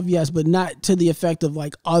laid off, yes, but not to the effect of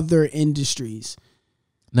like other industries.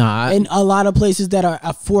 And a lot of places that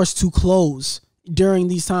are forced to close during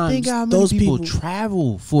these times. Think how many people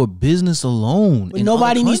travel for business alone. But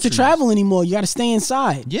nobody needs to travel anymore. You got to stay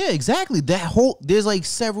inside. Yeah, exactly. There's like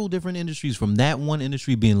several different industries, from that one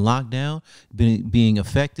industry being locked down, being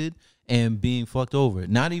affected, and being fucked over.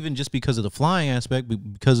 Not even just because of the flying aspect,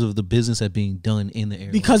 but because of the business that's being done in the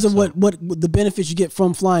air. Because of what the benefits you get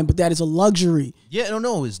from flying, but that is a luxury. Yeah,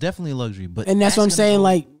 no, it's definitely a luxury. And that's what I'm saying.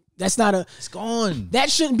 Like, that's not it's gone.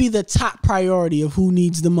 That shouldn't be the top priority of who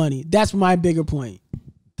needs the money. That's my bigger point.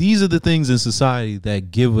 These are the things in society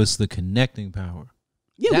that give us the connecting power.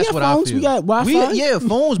 Yeah, that's we got phones. We got Wi-Fi.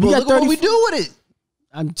 Phones. But look at what we do with it.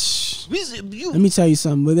 Let me tell you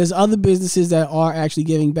something. But there's other businesses that are actually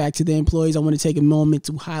giving back to their employees. I want to take a moment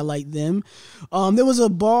to highlight them. There was a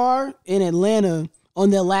bar in Atlanta on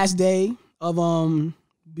their last day of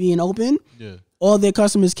being open. Yeah. All their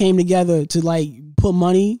customers came together to like put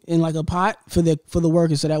money in like a pot for the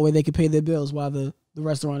workers, so that way they could pay their bills while the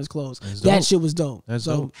restaurant is closed. That shit was dope. That's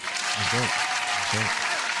dope. That's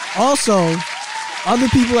dope. Also, other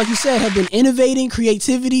people, like you said, have been innovating,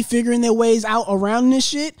 creativity, figuring their ways out around this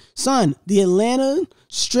shit. Son, the Atlanta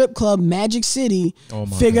strip club Magic City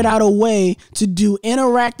figured out a way to do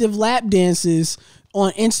interactive lap dances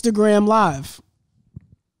on Instagram Live.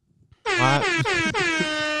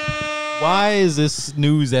 Why is this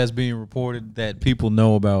news that's being reported that people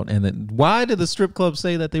know about? And then why did the strip club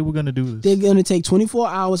say that they were going to do this? They're going to take 24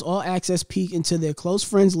 hours all access peek into their close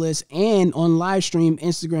friends list and on live stream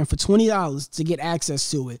Instagram for $20 to get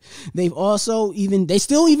access to it. They've also they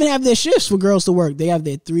still have their shifts for girls to work. They have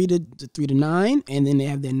their 3 to 9, and then they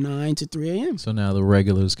have their 9 to 3 a.m. So now the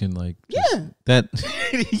regulars can like yeah they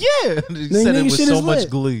said it with so much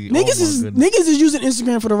glee. Niggas is using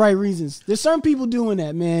Instagram for the right reasons. There's certain people doing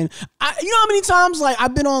that, man. You know how many times like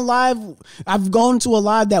I've been on live, I've gone to a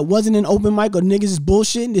live that wasn't an open mic or niggas is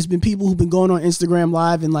bullshitting. There's been people who've been going on Instagram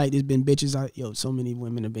live and like there's been bitches out. Yo, so many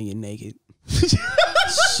women have been getting naked.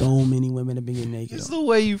 So many women have been getting naked. It's the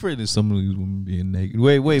way you phrase it. Some of these women being naked.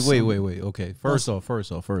 Wait. Okay, first off.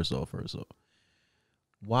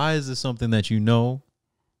 Why is this something that you know?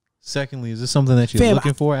 Secondly, is this something that you're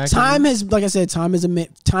looking for? Actively? Time has, like I said, time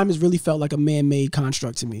has really felt like a man-made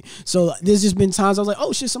construct to me. So there's just been times I was like,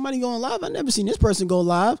 oh shit, somebody going live. I never seen this person go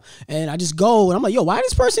live, and I just go and I'm like, yo, why is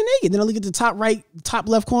this person naked? Then I look at the top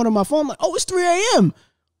left corner of my phone, I'm like, oh, it's 3 a.m.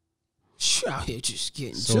 Out here just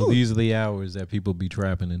getting so these are the hours that people be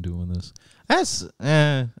trapping and doing this. That's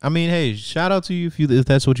I mean, hey, shout out to you if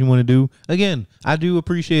that's what you want to do. Again, I do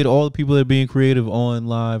appreciate all the people that are being creative on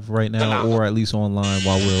live right now, or at least online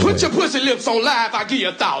while we're away. Put your pussy lips on live, I give you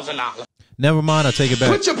 $1,000. Never mind, I take it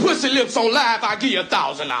back. Put your pussy lips on live, I give you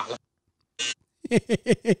 $1,000.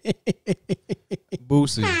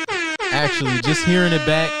 Boosie. Actually, just hearing it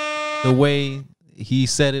back the way he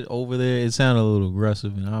said it over there, it sounded a little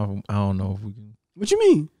aggressive, and I don't know if we can. What you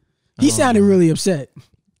mean? He sounded really upset.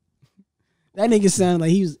 That nigga sounded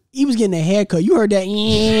like he was getting a haircut. You heard that?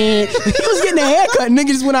 He was getting a haircut. Nigga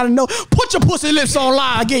just went out of nowhere. Put your pussy lips on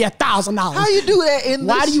live. I'll give you $1,000. How you do that?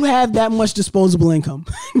 Why do you have that much disposable income?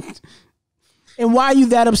 And why are you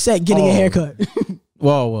that upset getting a haircut?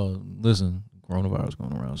 well, listen, coronavirus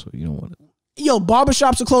going around, so you don't want it. Yo,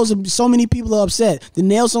 barbershops are closed. So many people are upset. The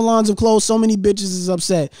nail salons are closed. So many bitches is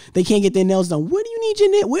upset. They can't get their nails done. Where do you need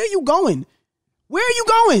your nail? Where are you going? Where are you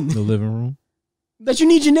going? The living room. That you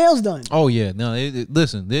need your nails done. Oh yeah, no.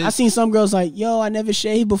 Listen, I seen some girls like, yo, I never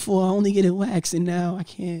shaved before. I only get it waxed, and now I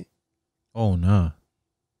can't. Oh nah.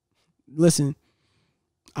 Listen,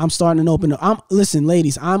 I'm starting to open up. Listen,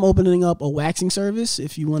 ladies, I'm opening up a waxing service.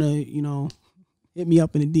 If you want to, hit me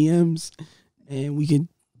up in the DMs, and we can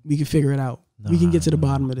figure it out. We can get to the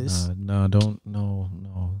bottom of this. No.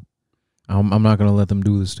 I'm not gonna let them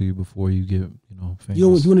do this to you before you get famous. You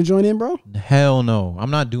want to join in, bro? Hell no.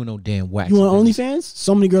 I'm not doing no damn wax. You want OnlyFans?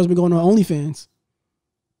 So many girls been going on OnlyFans.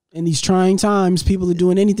 In these trying times, people are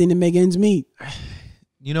doing anything to make ends meet.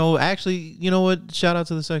 Actually, you know what? Shout out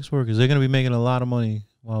to the sex workers. They're gonna be making a lot of money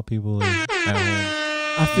while people are at home.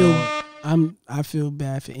 I feel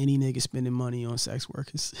bad for any nigga spending money on sex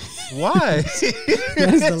workers. Why?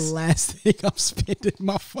 That is the last thing I'm spending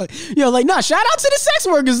my shout out to the sex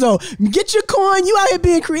workers though. Get your coin. You out here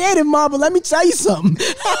being creative, ma, but let me tell you something.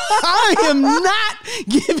 I am not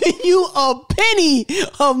giving you a penny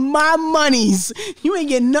of my monies. You ain't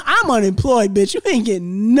getting I'm unemployed, bitch. You ain't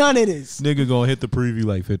getting none of this. Nigga gonna hit the preview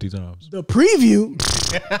like 50 times. The preview?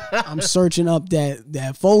 I'm searching up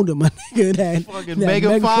that folder, my nigga. That fucking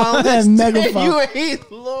mega file. That mega file. You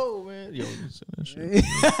ain't low, man. Yo, send that shit.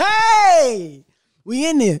 Hey, we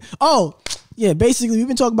in there. Oh, yeah. Basically, we've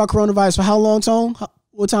been talking about coronavirus for how long, Tone?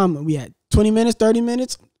 What time are we at? 20 minutes? 30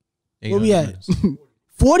 minutes? Where we at?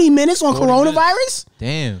 40 minutes on 40 coronavirus? Minutes.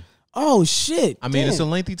 Damn. Oh shit! I mean, it's a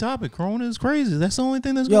lengthy topic. Corona is crazy. That's the only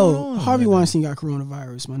thing that's going on. Harvey Weinstein got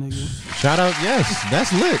coronavirus, my nigga. Shout out, yes,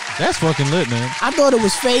 that's lit. That's fucking lit, man. I thought it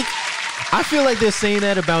was fake. I feel like they're saying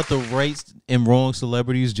that about the right and wrong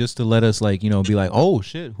celebrities just to let us, be like, oh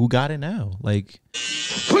shit, who got it now? Like,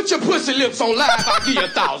 put your pussy lips on live. I'll give you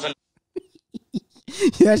 1,000.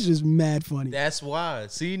 That's just mad funny. That's why.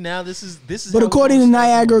 See, now this is. But according to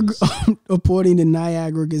Niagara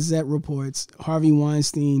Gazette reports, Harvey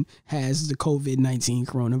Weinstein has the COVID-19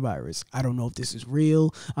 coronavirus. I don't know if this is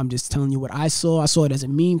real. I'm just telling you what I saw. I saw it as a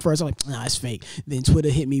meme first. I'm like, nah, it's fake. Then Twitter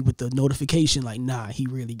hit me with the notification, like, nah, he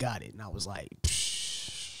really got it. And I was like,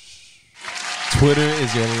 psh. Twitter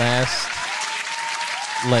is your last,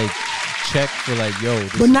 check for yo,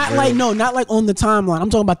 but not real. Not like on the timeline. I'm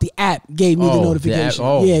talking about the app gave me the notification.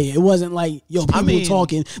 Yeah, it wasn't like people were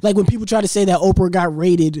talking. Like when people try to say that Oprah got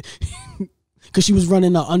raided because she was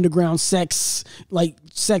running an underground sex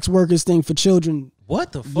workers thing for children.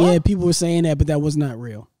 What the fuck? Yeah, people were saying that, but that was not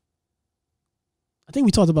real. I think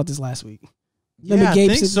we talked about this last week. Yeah, I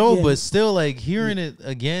think so, but still, hearing it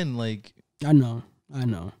again, I know.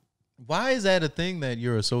 Why is that a thing that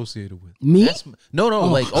you're associated with? Me? No,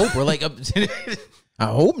 Oprah. I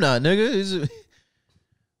hope not, nigga.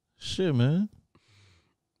 Shit, man.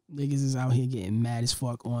 Niggas is out here getting mad as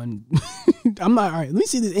fuck on. I'm not. All right, let me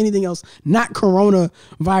see if there's anything else not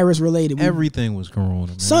coronavirus related. Everything was corona,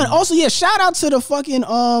 man. Son, also, shout out to the fucking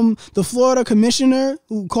the Florida commissioner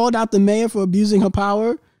who called out the mayor for abusing her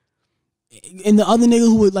power. And the other nigga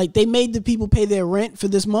who would they made the people pay their rent for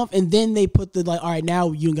this month, and then they put the all right,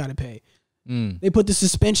 now you gotta pay. They put the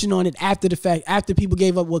suspension on it after the fact, after people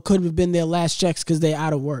gave up what could have been their last checks because they're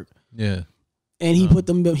out of work. Yeah, and he put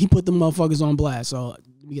them motherfuckers on blast. So let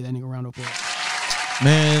me get that nigga round of applause.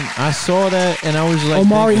 Man, I saw that and I was like,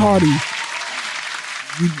 Omari Hardy,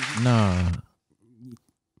 nah,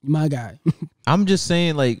 my guy. I'm just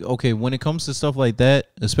saying, okay, when it comes to stuff like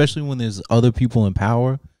that, especially when there's other people in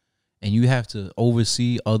power. And you have to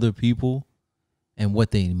oversee other people and what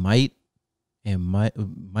they might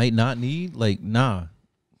not need. Nah.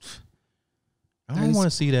 I don't want to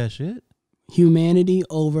see that shit. Humanity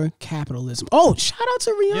over capitalism. Oh, shout out to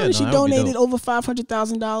Rihanna. Yeah, she donated over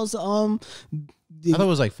 $500,000. I thought it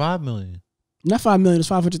was $5 million. Not $5 million. It's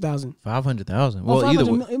 $500,000. 500,000. Well, either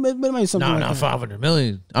way. It might be something. Not 500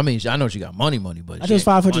 million. I mean, I know she got money, but I think it's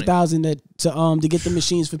 500,000 to get the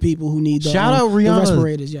machines for people who need the shout out Rihanna. The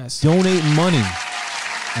respirators. Yes, donating money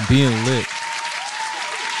and being lit.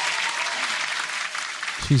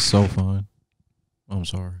 She's so fun. I'm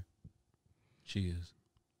sorry, she is.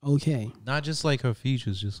 Okay. Not just her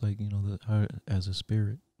features, just her as a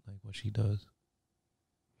spirit, what she does.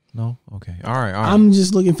 No? Okay. All right. I'm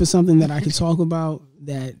just looking for something that I can talk about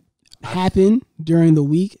that happened during the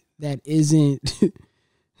week that isn't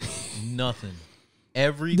nothing.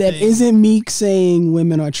 Everything that isn't me saying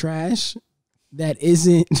women are trash. That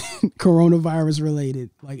isn't coronavirus related.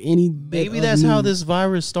 Maybe that's how this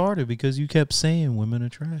virus started because you kept saying women are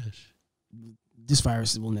trash. This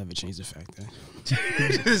virus will never change the fact that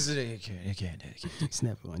it can't. It's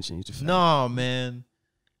never going to change the fact. No, man.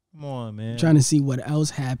 Come on, man. I'm trying to see what else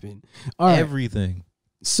happened. All right. Everything.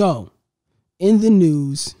 So, in the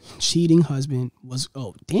news, cheating husband was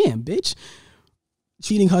bitch.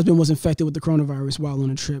 Cheating husband was infected with the coronavirus while on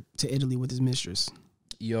a trip to Italy with his mistress.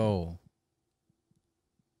 Yo.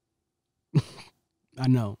 I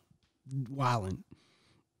know. Wildin'.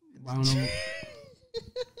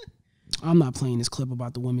 I'm not playing this clip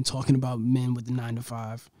about the women talking about men with the 9 to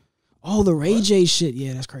 5. Oh, the Ray J shit.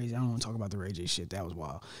 Yeah, that's crazy. I don't want to talk about the Ray J shit. That was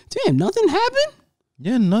wild. Damn, nothing happened?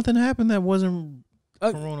 Yeah, nothing happened that wasn't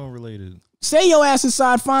corona related. Stay your ass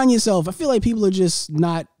inside, find yourself. I feel like people are just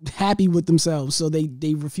not happy with themselves, so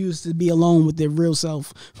they refuse to be alone with their real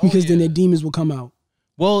self because then their demons will come out.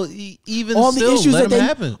 Well, even all the issues let them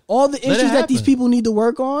happen. All the issues that these people need to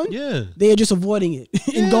work on, they are just avoiding it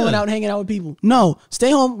and going out hanging out with people. No, stay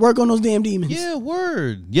home, work on those damn demons. Yeah,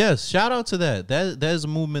 word. Yes, shout out to that. That is a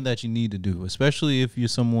movement that you need to do, especially if you're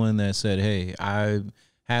someone that said, "Hey, I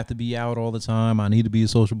have to be out all the time. I need to be a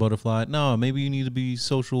social butterfly." No, maybe you need to be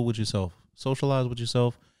social with yourself. Socialize with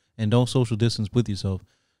yourself, and don't social distance with yourself.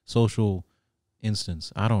 Social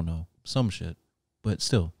instance. I don't know. Some shit. But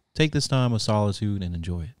still, take this time of solitude and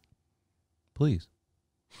enjoy it. Please.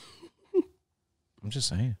 I'm just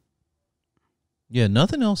saying. Yeah,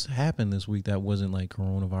 nothing else happened this week that wasn't like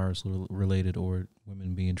coronavirus related or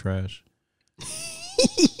women being trash.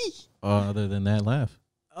 Other than that laugh.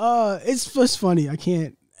 It's just funny. I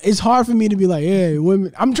can't. It's hard for me to be like, yeah,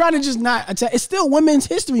 women. I'm trying to just not attack. It's still Women's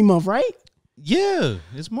History Month, right? Yeah,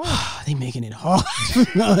 it's March. They making it hard for a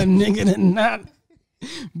nigga to not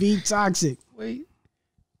be toxic. Wait.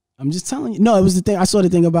 I'm just telling you. No, it was the thing. I saw the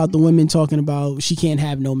thing about the women talking about she can't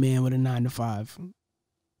have no man with a 9 to 5.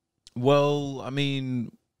 Well, I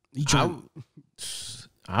mean,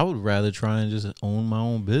 I would rather try and just own my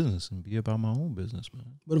own business and be about my own business,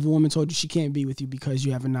 man. What if a woman told you she can't be with you because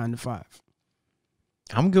you have a 9 to 5?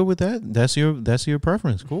 I'm good with that. That's your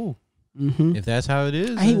preference. Cool. Mm-hmm. If that's how it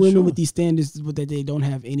is, I hate women with these standards that they don't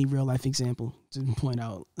have any real life example to point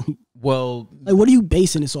out. Well, like, what are you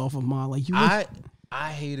basing this off of, Ma? Like,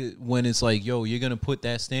 I hate it when it's like, yo, you're gonna put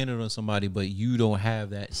that standard on somebody, but you don't have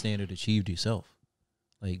that standard achieved yourself.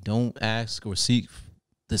 Like, don't ask or seek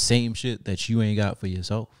the same shit that you ain't got for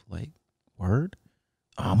yourself. Like, word,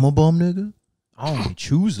 I'm a bum nigga. I only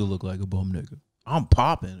choose to look like a bum nigga. I'm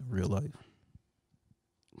popping in real life.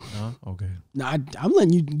 No? Okay. Nah, I'm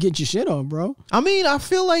letting you get your shit on, bro. I mean, I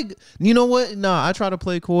feel like, you know what? Nah, I try to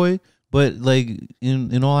play coy, but like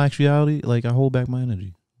in all actuality, like I hold back my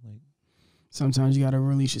energy. Like, sometimes you gotta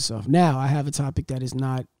release yourself. Now, I have a topic that is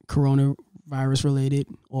not coronavirus related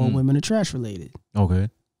or women are trash related. Okay.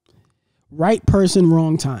 Right person,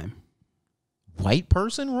 wrong time. White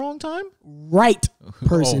person, wrong time? Right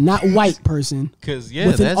person, not white person. Because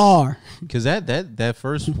with an R. Because that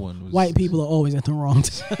first one was white people are always at the wrong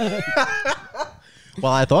time.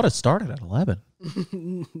 Well, I thought it started at 11.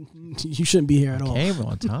 You shouldn't be here at all. Came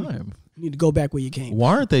on time. You need to go back where you came.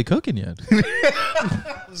 Why aren't they cooking yet?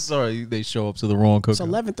 Sorry, they show up to the wrong cooking.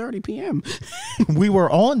 It's 11:30 p.m. We were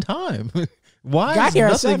on time. Why got here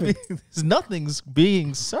at 7? Nothing's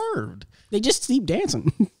being served. They just keep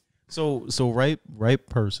dancing. So right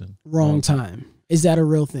person, wrong time. Is that a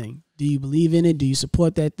real thing? Do you believe in it? Do you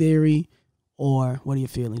support that theory? Or what are your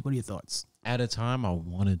feelings? What are your thoughts? At a time, I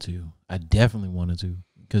wanted to. I definitely wanted to.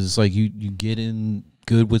 Because it's like you get in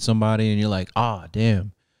good with somebody and you're like,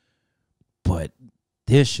 damn. But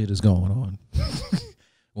this shit is going on.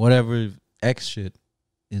 Whatever X shit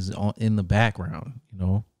is in the background, you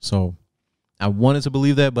know? So I wanted to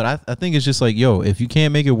believe that, but I think it's just like, yo, if you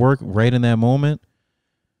can't make it work right in that moment,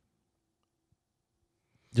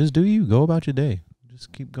 just do you. Go about your day.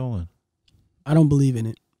 Just keep going. I don't believe in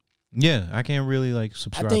it. Yeah, I can't really like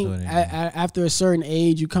subscribe to it. I think after a certain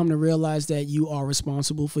age, you come to realize that you are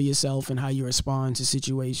responsible for yourself and how you respond to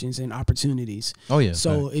situations and opportunities. Oh, yeah.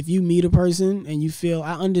 So if you meet a person and you feel,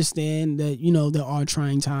 I understand that, you know, there are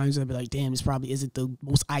trying times. I'd be like, damn, this probably isn't the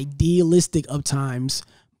most idealistic of times.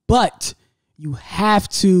 But you have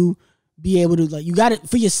to be able to, like, you got it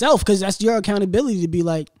for yourself because that's your accountability to be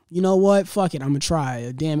like, you know what, fuck it, I'm going to try.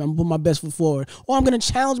 Or, damn, I'm going to put my best foot forward. Or I'm going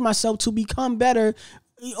to challenge myself to become better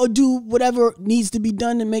or do whatever needs to be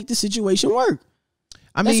done to make the situation work.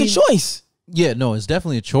 That's a choice. Yeah, no, it's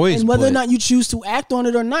definitely a choice. And whether or not you choose to act on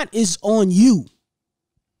it or not is on you.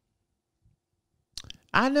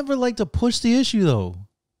 I never like to push the issue, though.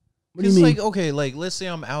 What do you mean? Like, okay, like, let's say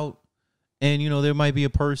I'm out and, you know, there might be a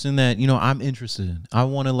person that, you know, I'm interested in. I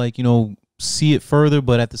want to, like, you know, see it further,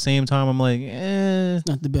 but at the same time, I'm like, it's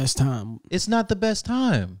not the best time. It's not the best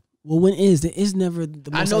time. Well, when is there is never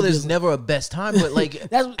the most I know there's never a best time, but like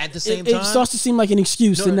at the same time, it starts to seem like an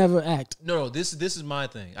excuse to never act. No, this is my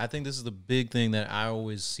thing. I think this is the big thing that I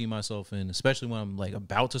always see myself in, especially when I'm like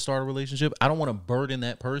about to start a relationship. I don't want to burden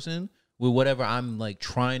that person with whatever I'm like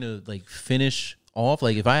trying to like finish off.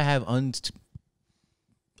 Like if I have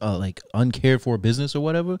uncared for business or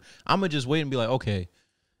whatever, I'm gonna just wait and be like, okay,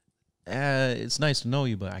 it's nice to know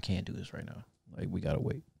you, but I can't do this right now. Like we gotta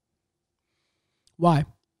wait. Why?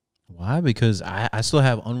 Why? Because I still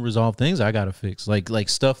have unresolved things I gotta fix. Like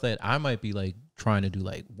stuff that I might be like trying to do,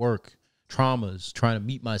 like work, traumas, trying to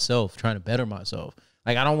meet myself, trying to better myself.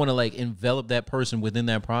 Like I don't want to like envelop that person within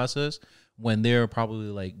that process when they're probably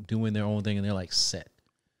like doing their own thing and they're like set.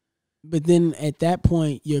 But then at that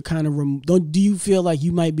point, you're kind of do you feel like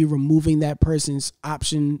you might be removing that person's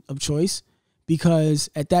option of choice? Because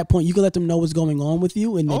at that point, you can let them know what's going on with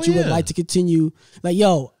you and that you would like to continue. Like,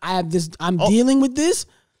 yo, I have this. I'm dealing with this,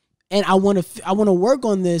 and I want to work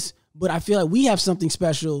on this. But I feel like we have something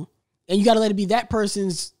special, and you got to let it be that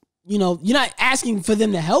person's. You know, you're not asking for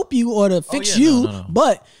them to help you or to fix you, no.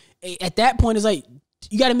 But at that point, it's like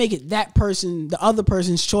you got to make it that person, the other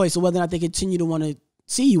person's choice, of whether or not they continue to want to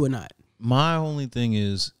see you or not. My only thing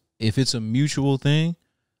is, if it's a mutual thing,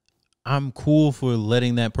 I'm cool for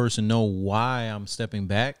letting that person know why I'm stepping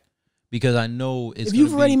back, because I know it's. If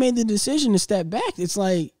you've already made the decision to step back, it's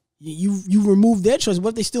like you remove their choice. What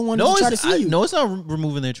if they still want to try to see you? No, it's not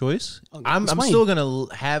removing their choice. Okay, I'm still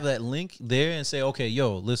gonna have that link there and say, okay,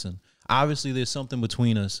 yo, listen. Obviously, there's something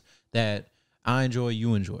between us that I enjoy,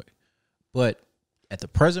 you enjoy, but at the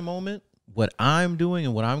present moment, what I'm doing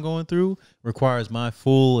and what I'm going through requires my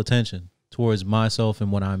full attention towards myself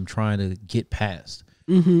and what I'm trying to get past.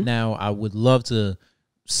 Mm-hmm. Now, I would love to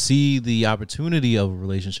see the opportunity of a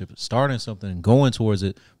relationship, starting something and going towards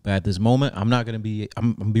it. But at this moment, I'm going to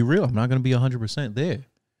be real. I'm not going to be 100% there.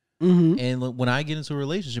 Mm-hmm. And when I get into a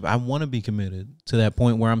relationship, I want to be committed to that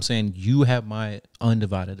point where I'm saying you have my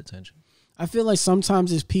undivided attention. I feel like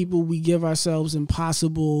sometimes as people, we give ourselves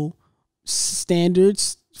impossible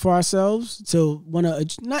standards for ourselves to want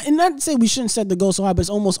to not to say we shouldn't set the goal so high, but it's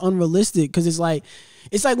almost unrealistic, because it's like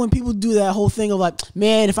when people do that whole thing of like,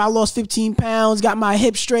 man, if I lost 15 pounds, got my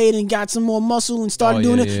hip straight and got some more muscle and started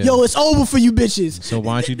doing it, yo, it's over for you bitches. So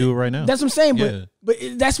why don't you do it right now? That's what I'm saying. But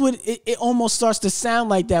that's what it almost starts to sound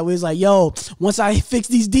like, that where it's like, yo, once I fix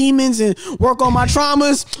these demons and work on my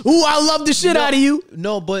traumas, ooh, I love the shit out of you.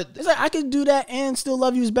 No, but it's like I can do that and still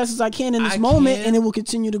love you as best as I can in this moment, and it will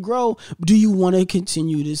continue to grow. Do you want to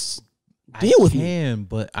continue this deal with me?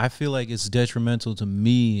 But I feel like it's detrimental to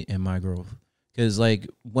me and my growth. Because like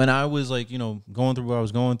when I was like, going through what I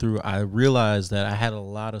was going through, I realized that I had a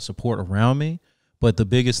lot of support around me. But the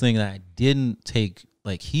biggest thing that I didn't take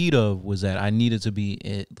like heed of was that I needed to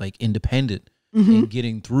be like independent in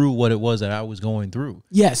getting through what it was that I was going through.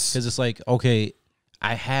 Yes. Because it's like, okay,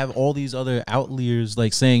 I have all these other outliers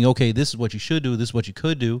like saying, okay, this is what you should do. This is what you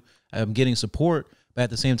could do. I'm getting support. But at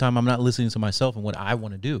the same time, I'm not listening to myself and what I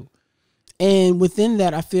want to do. And within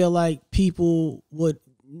that, I feel like people would,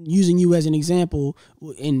 using you as an example,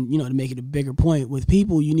 and to make it a bigger point, with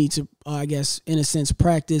people, you need to, I guess, in a sense,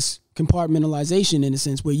 practice compartmentalization, in a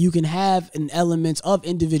sense where you can have an element of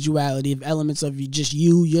individuality, of elements of just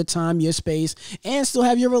you, your time, your space, and still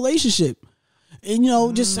have your relationship.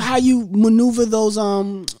 And just how you maneuver those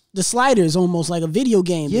the sliders, almost like a video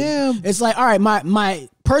game. Yeah, it's like, all right, my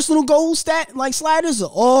personal goal sliders are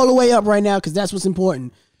all the way up right now because that's what's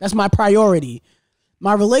important. That's my priority.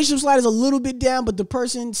 My relationship slide is a little bit down, but the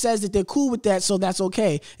person says that they're cool with that, so that's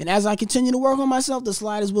okay. And as I continue to work on myself, the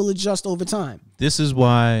sliders will adjust over time. This is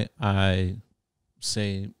why I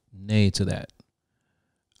say nay to that.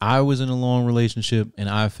 I was in a long relationship, and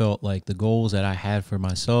I felt like the goals that I had for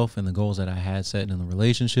myself and the goals that I had set in the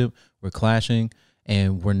relationship were clashing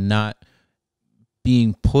and were not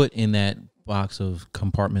being put in that box of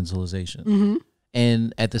compartmentalization. Mm-hmm.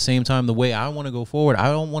 And at the same time, the way I want to go forward,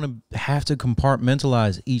 I don't want to have to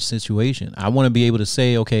compartmentalize each situation. I want to be able to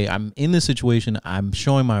say, okay, I'm in this situation. I'm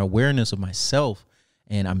showing my awareness of myself,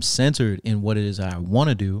 and I'm centered in what it is I want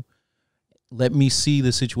to do. Let me see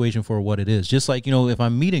the situation for what it is. Just like, if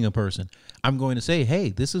I'm meeting a person, I'm going to say, hey,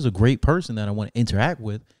 this is a great person that I want to interact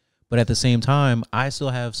with. But at the same time, I still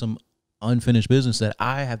have some unfinished business that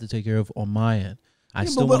I have to take care of on my end.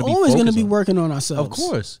 But we're always going to be working on ourselves. Of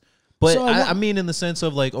course. But so I mean, in the sense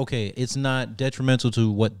of like, okay, it's not detrimental to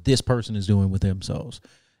what this person is doing with themselves.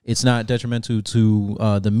 It's not detrimental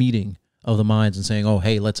to the meeting of the minds and saying, oh,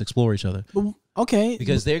 hey, let's explore each other. Okay.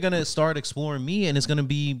 Because they're going to start exploring me, and it's going to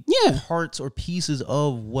be parts or pieces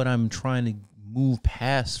of what I'm trying to move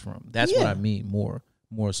past from. That's what I mean, more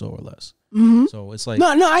so or less. Mm-hmm. So it's like. No,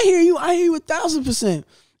 I hear you. I hear you 1,000%.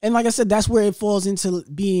 And like I said, that's where it falls into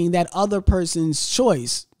being that other person's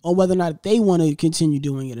choice on whether or not they want to continue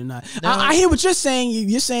doing it or not. Now, I hear what you're saying.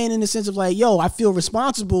 You're saying in the sense of like, yo, I feel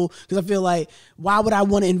responsible because I feel like, why would I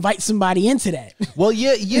want to invite somebody into that? Well,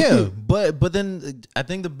 yeah. but then I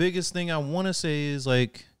think the biggest thing I want to say is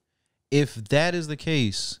like, if that is the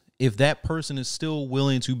case, if that person is still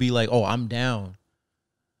willing to be like, oh, I'm down,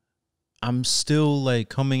 I'm still like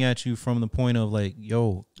coming at you from the point of like,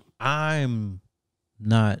 yo, I'm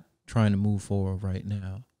not trying to move forward right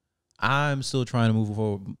now. I'm still trying to move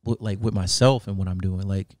forward, with myself and what I'm doing.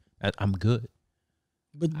 Like, I'm good.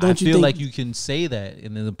 But don't I you feel think, like you can say that,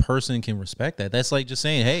 and then the person can respect that. That's like just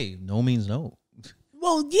saying, "Hey, no means no."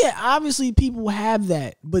 well, yeah, obviously people have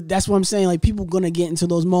that, but that's what I'm saying. Like, people gonna get into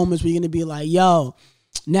those moments where you're gonna be like, "Yo,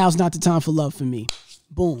 now's not the time for love for me."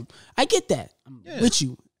 Boom. I get that. I'm with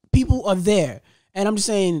you. People are there, and I'm just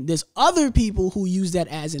saying, there's other people who use that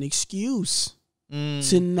as an excuse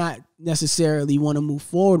to not necessarily want to move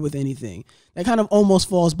forward with anything. That kind of almost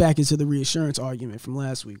falls back into the reassurance argument from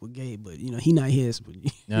last week with Gabe, but you know, he not here.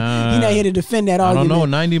 He not here to defend that argument. I don't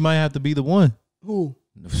know. 90 might have to be the one. Who?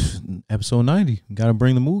 Episode 90. Got to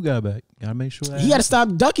bring the mood guy back. Got to make sure that he got to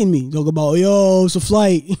stop ducking me. Talk about, yo, it's a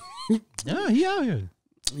flight. Yeah, he out here.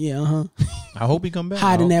 Yeah, I hope he come back.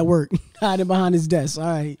 Hiding at work. Hiding behind his desk. All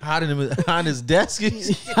right. Hiding behind his desk.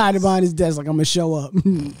 Hiding behind his desk like I'm going to show up.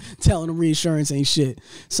 Telling him reassurance ain't shit.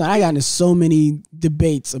 So I got into so many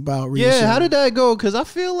debates about reassurance. Yeah, how did that go? Because I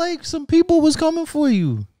feel like some people was coming for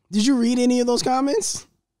you. Did you read any of those comments?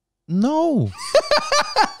 No.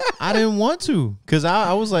 I didn't want to. Because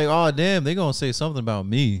I was like, oh, damn, they going to say something about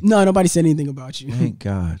me. No, nobody said anything about you. Thank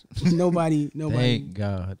God. Nobody. Thank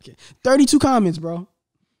God. 32 comments, bro.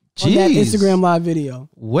 Jeez. On that Instagram live video.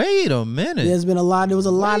 Wait a minute. There was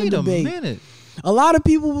a lot of debate. Wait a minute. A lot of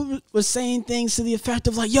people were saying things to the effect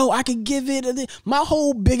of like, yo, I could give it. My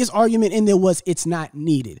whole biggest argument in there was it's not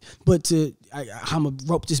needed. But I'm going to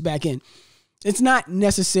rope this back in. It's not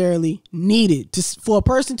necessarily needed for a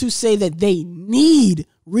person to say that they need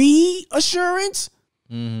reassurance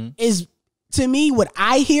is, to me, what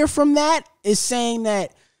I hear from that is saying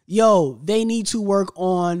that, yo, they need to work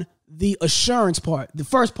on the assurance part, the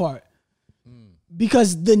first part,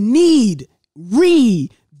 because the need,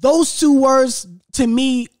 those two words to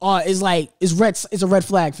me is a red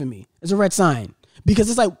flag for me. It's a red sign because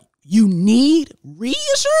it's like, you need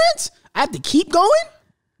reassurance. I have to keep going.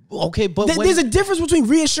 Okay, but there's a difference between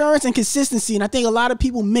reassurance and consistency, and I think a lot of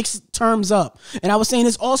people mix terms up. And I was saying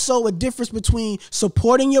there's also a difference between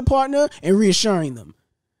supporting your partner and reassuring them.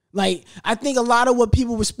 Like, I think a lot of what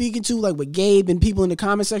people were speaking to, like with Gabe and people in the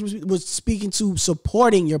comment section, was speaking to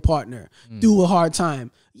supporting your partner through a hard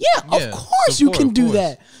time. Yeah, of course you can do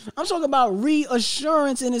that. I'm talking about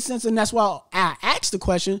reassurance in a sense, and that's why I asked the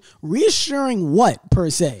question, reassuring what, per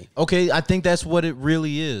se? Okay, I think that's what it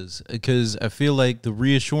really is, because I feel like the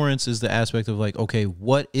reassurance is the aspect of like, okay,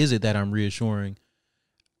 what is it that I'm reassuring?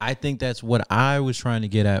 I think that's what I was trying to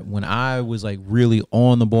get at when I was like really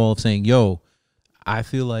on the ball of saying, yo, I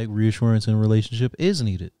feel like reassurance in a relationship is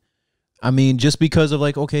needed. I mean, just because of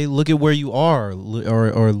like, okay, look at where you are,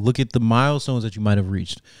 or look at the milestones that you might have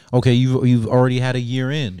reached. Okay, you've already had a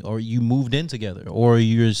year in, or you moved in together, or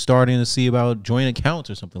you're starting to see about joint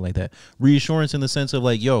accounts or something like that. Reassurance in the sense of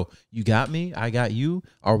like, yo, you got me, I got you.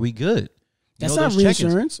 Are we good? That's not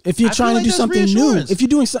reassurance. If you're trying to do something new,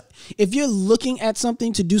 if you're looking at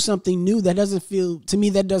something to do something new, that doesn't feel, to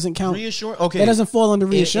me, that doesn't count. Okay, that doesn't fall under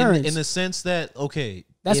reassurance in the sense that, okay,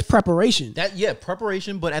 that's preparation.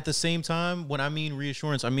 Preparation. But at the same time, when I mean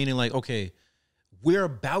reassurance, I'm meaning like, okay, we're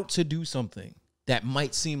about to do something that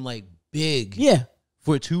might seem like big,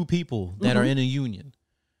 for two people that are in a union.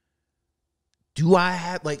 Do I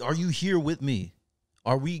have are you here with me?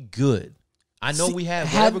 Are we good? I know we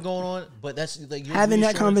have whatever going on, but that's like having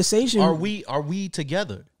that conversation. Are we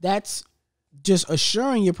together? That's just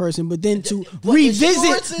assuring your person, but then to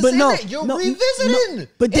revisit. But no, you're revisiting.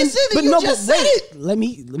 But then, but wait. Let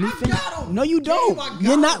me finish. No, you don't.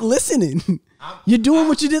 You're not listening. You're doing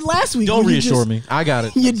what you did last week. Don't reassure me. I got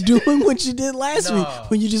it. You're doing what you did last week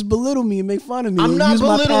when you just belittle me and make fun of me. I'm not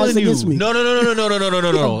belittling you. Against me. No.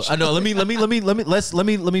 I know.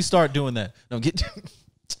 Let me start doing that. No,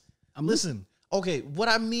 listen. Okay, what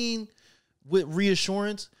I mean with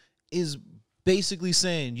reassurance is basically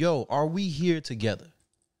saying, yo, are we here together?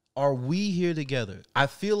 Are we here together? I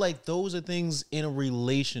feel like those are things in a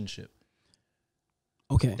relationship.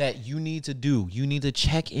 Okay. That you need to do. You need to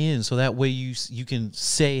check in so that way you can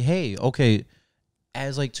say, hey, okay,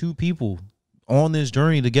 as like two people on this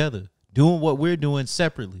journey together, doing what we're doing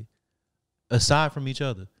separately, aside from each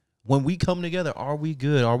other. When we come together, are we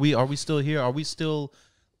good? Are we still here?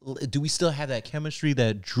 Do we still have that chemistry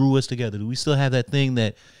that drew us together? Do we still have that thing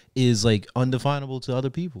that is like undefinable to other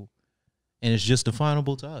people and it's just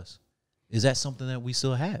definable to us? Is that something that we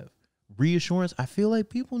still have? Reassurance, I feel like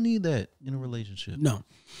people need that in a relationship. No.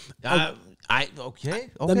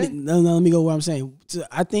 Let me go where I'm saying. So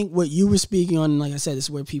I think what you were speaking on, like I said, is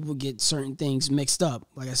where people get certain things mixed up.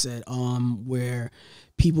 Like I said, where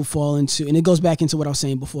people fall into, and it goes back into what I was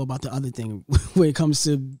saying before about the other thing, where it comes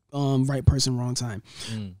to right person, wrong time.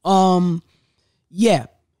 Yeah,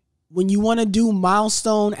 when you want to do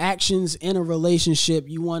milestone actions in a relationship,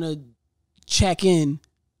 you want to check in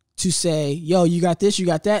to say, yo, you got this, you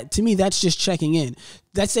got that. To me, that's just checking in.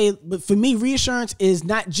 But for me, reassurance is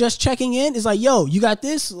not just checking in. It's like, yo, you got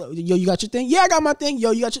this? Yo, you got your thing? Yeah, I got my thing.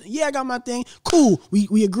 Yo, I got my thing. Cool.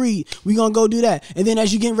 We agreed. We gonna go do that. And then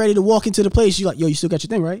as you getting ready to walk into the place, you're like, yo, you still got your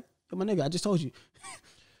thing, right? Yo, my nigga, I just told you.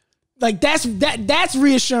 Like that's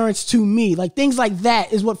reassurance to me. Like things like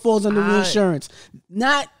that is what falls under reassurance.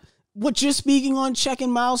 Not what you're speaking on, checking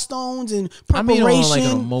milestones and preparation. I mean on like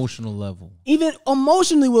an emotional level. Even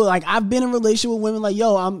emotionally, like I've been in a relationship with women like,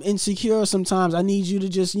 yo, I'm insecure sometimes. I need you to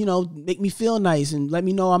just, make me feel nice and let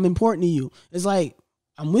me know I'm important to you. It's like,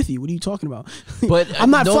 I'm with you. What are you talking about? But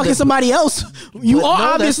I'm not fucking somebody else. You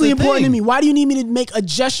are obviously important to me. Why do you need me to make a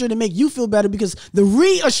gesture to make you feel better? Because the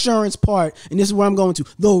reassurance part, and this is where I'm going to,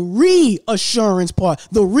 the reassurance part,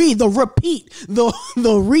 the repeat,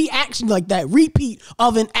 the reaction, like that repeat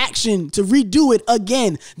of an action to redo it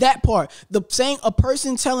again. That part, the saying a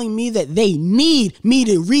person telling me that they need me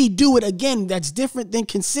to redo it again, that's different than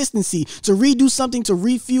consistency. To redo something to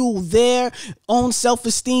refuel their own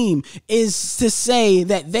self-esteem is to say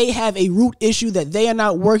that they have a root issue that they are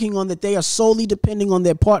not working on, that they are solely depending on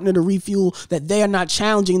their partner to refuel, that they are not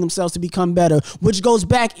challenging themselves to become better, which goes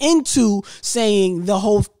back into saying the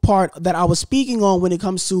whole part that I was speaking on when it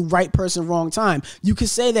comes to right person, wrong time. You could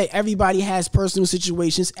say that everybody has personal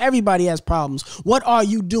situations. Everybody has problems. What are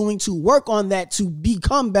you doing to work on that to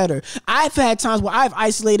become better? I've had times where I've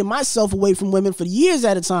isolated myself away from women for years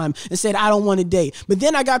at a time and said, I don't want to date. But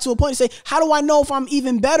then I got to a point to say, how do I know if I'm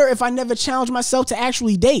even better if I never challenge myself to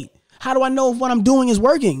actually date? How do I know if what I'm doing is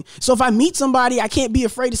working? So if I meet somebody, I can't be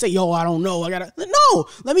afraid to say, yo, I don't know. No,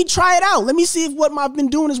 let me try it out. Let me see if what I've been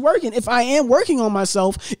doing is working. If I am working on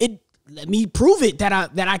myself, let me prove it that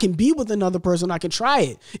I can be with another person. I can try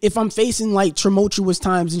it. If I'm facing like tumultuous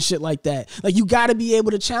times and shit like that, like you got to be able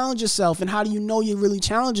to challenge yourself. And how do you know you're really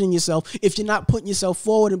challenging yourself if you're not putting yourself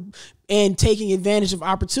forward and taking advantage of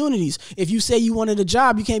opportunities? If you say you wanted a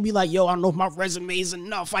job, you can't be like, yo, I don't know if my resume is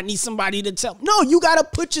enough. I need somebody to tell. No, you got to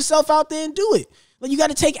put yourself out there and do it. Like you got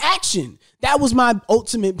to take action. That was my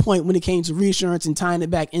ultimate point when it came to reassurance and tying it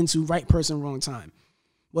back into right person, wrong time.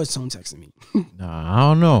 What's Tone texting me? Nah, I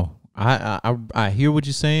don't know. I hear what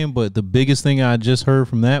you're saying, but the biggest thing I just heard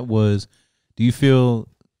from that was, do you feel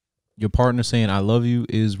your partner saying I love you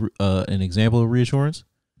is an example of reassurance?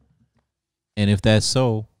 And if that's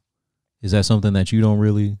so, is that something that you don't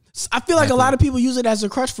really? I feel like a lot of people use it as a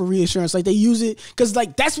crutch for reassurance. Like they use it because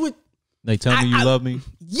like that's what. Like, tell me you love me?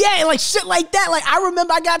 Yeah, like shit like that. Like, I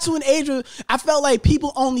remember I got to an age where I felt like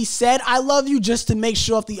people only said I love you just to make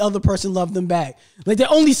sure if the other person loved them back. Like,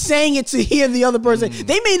 they're only saying it to hear the other person.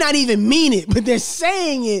 They may not even mean it, but they're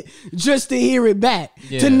saying it just to hear it back.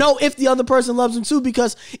 Yeah. To know if the other person loves them too.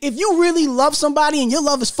 Because if you really love somebody and your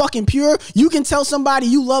love is fucking pure, you can tell somebody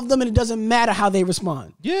you love them and it doesn't matter how they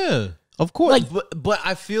respond. Yeah, of course. Like, but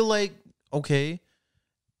I feel like, okay,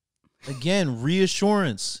 again,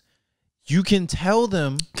 reassurance. You can tell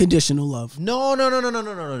them conditional love. No.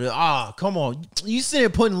 Ah, come on. You sit there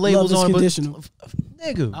putting labels on conditional. But,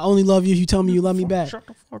 nigga, I only love you if you tell me you love me back. Shut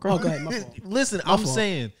the fuck up. Okay, my fault. Listen, I'm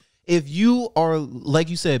saying if you are, like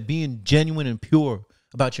you said, being genuine and pure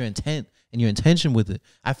about your intent and your intention with it,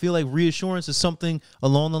 I feel like reassurance is something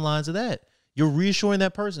along the lines of that. You're reassuring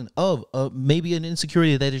that person of maybe an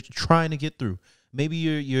insecurity that you're trying to get through. Maybe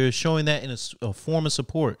you're showing that in a form of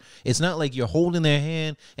support. It's not like you're holding their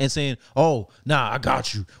hand and saying, "Oh, nah, I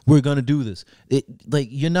got you. We're gonna do this." Like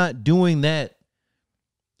you're not doing that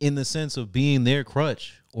in the sense of being their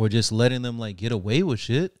crutch or just letting them like get away with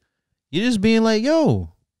shit. You're just being like,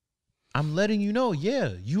 "Yo, I'm letting you know,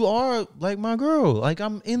 yeah, you are like my girl. Like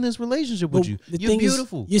I'm in this relationship with you. You're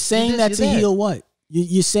beautiful." You're saying that to heal what?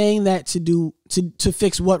 You're saying that to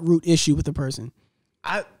fix what root issue with the person?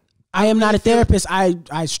 I am not a therapist.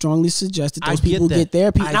 I strongly suggest that those people get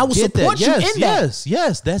therapy. And I will support you in that.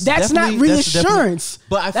 Yes. That's not reassurance.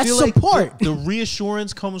 But I feel like support. The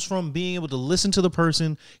reassurance comes from being able to listen to the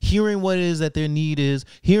person, hearing what it is that their need is,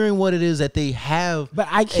 hearing what it is that they have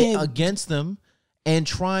against them, and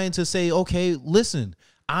trying to say, okay, listen,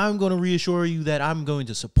 I'm going to reassure you that I'm going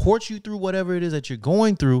to support you through whatever it is that you're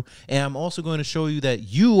going through. And I'm also going to show you that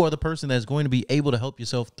you are the person that's going to be able to help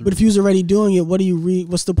yourself through. But if you're already doing it,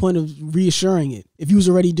 what's the point of reassuring it? If you was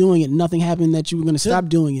already doing it, nothing happened that you were going to stop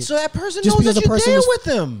doing it. So that person Just knows because that a you're person there was- with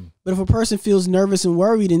them. But if a person feels nervous and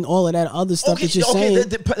worried and all of that other stuff that you're saying,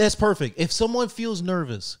 that's perfect. If someone feels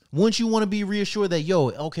nervous, wouldn't you want to be reassured that,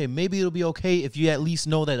 yo, okay, maybe it'll be okay if you at least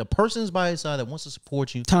know that a person's by your side that wants to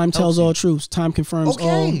support you. time tells helps all you. truths. Time confirms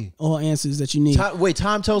all answers that you need.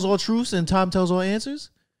 Time tells all truths and time tells all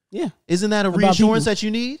answers? Yeah. Isn't that a About reassurance people. that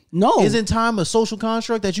you need? No. Isn't time a social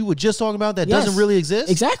construct that you were just talking about that Yes. doesn't really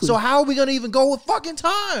exist? Exactly. So how are we going to even go with fucking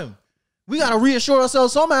time? We got to reassure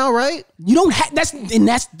ourselves somehow, right? You don't have that's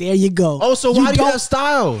there you go. Oh, so why do you don't have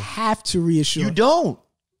style? have to reassure. You don't.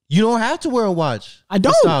 You don't have to wear a watch. I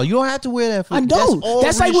don't. for style. You don't have to wear that. For, I don't.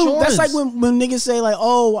 That's Like when niggas say like,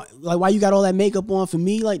 oh, like why you got all that makeup on for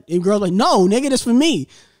me? Like, and girls like, no, nigga, that's for me.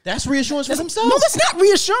 That's reassurance for themselves. No, that's not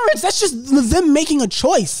reassurance. That's just them making a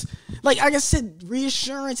choice. Like I said,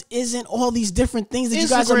 reassurance isn't all these different things that you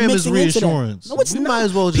guys are Instagram mixing is into that. reassurance. No, it's We not. might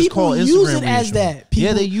as well just people call use Instagram it as that. reassurance. People,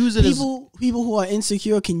 Yeah, they use it as- people who are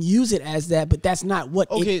insecure can use it as that, but that's not what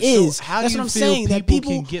Okay, it is. so how That's do you what I'm feel saying. That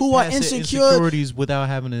people can get who are past their insecure, insecurities without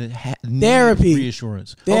having to need Therapy.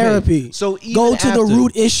 reassurance? therapy. Okay, so even go to the after-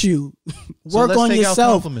 root issue. So Work let's on take out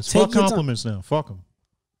yourself. Compliments. Take Fuck your time. compliments now. Fuck them.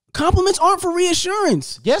 Compliments aren't for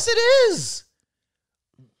reassurance. Yes, it is.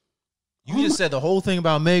 You just said the whole thing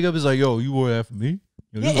about makeup is like, yo, you wore that for me.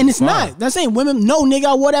 Yo, you Yeah, look and it's fine. not. That's saying women. No, nigga,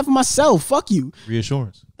 I wore that for myself. Fuck you.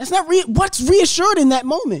 Reassurance. That's not what's reassured in that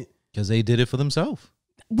moment. Because they did it for themselves.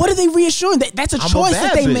 What are they reassuring? That's a I'm choice a bad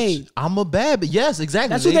that they bitch. made. I'm a bad bitch. Yes, exactly.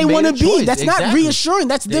 That's what they made want a to be. choice. That's not Exactly. reassuring.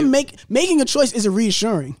 That's them making a choice isn't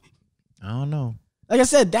reassuring. I don't know. Like I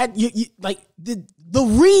said, that you like the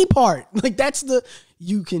re part. Like that's the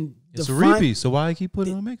you can. It's a define- repeat. So why I keep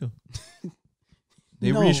putting on makeup?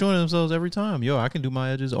 They No. reassuring themselves every time. Yo, I can do my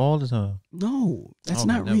edges all the time. No, that's Okay,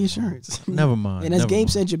 not never mind. reassurance. Never mind. And as never Gabe mind.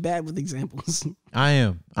 said, you're bad with examples. I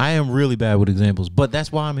am really bad with examples, but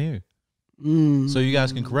that's why I'm here. So you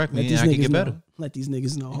guys can correct me and I can get better. Let these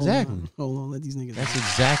niggas know. Exactly. Hold on. Let these niggas know. That's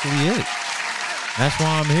exactly it. That's why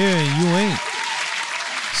I'm here and you ain't.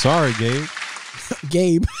 Sorry, Gabe.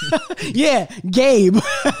 Gabe. Yeah, Gabe.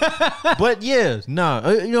 But yeah,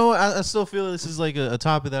 you know, I still feel this is like a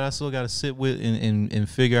topic that I still got to sit with and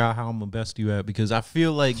figure out how I'm the best you at, because I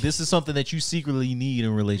feel like this is something that you secretly need in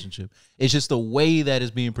a relationship. It's just the way that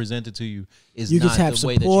is being presented to you is You not can have the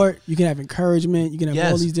way that support. You can have encouragement. You can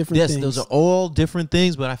have all these different things. Yes, those are all different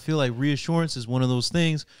things, but I feel like reassurance is one of those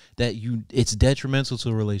things that it's detrimental to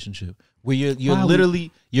a relationship. Where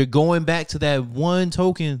you're going back to that one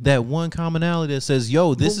token, that one commonality that says,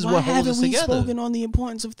 yo, this is what holds us we together. spoken on the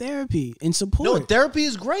importance of therapy and support? No, therapy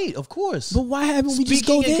is great, of course. But why haven't we just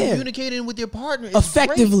Speaking go and there? communicating with your partner is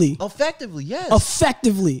Effectively. great. Effectively, yes.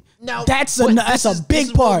 Effectively. Now, that's but a this big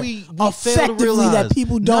is what part. we fail to Effectively, realize. that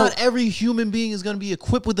people don't. Not every human being is going to be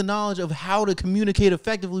equipped with the knowledge of how to communicate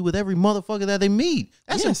effectively with every motherfucker that they meet.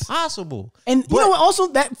 That's Yes. impossible. And But- you know what? Also,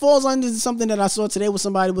 that falls under something that I saw today where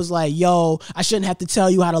somebody was like, yo, I shouldn't have to tell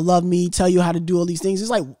you how to love me, tell you how to do all these things.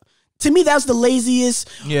 It's like, to me, that's the laziest,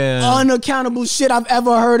 unaccountable shit I've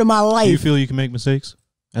ever heard in my life. Do you feel you can make mistakes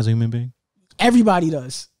as a human being? Everybody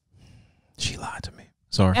does. She lied to me.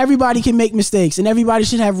 Sorry. Everybody can make mistakes, and everybody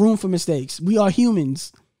should have room for mistakes. We are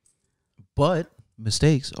humans. But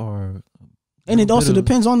mistakes are... And it also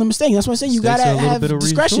depends on the mistake. That's why I say you gotta have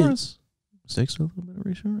discretion. Mistakes are a little bit of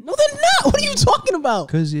reassurance. No, they're not. What are you talking about?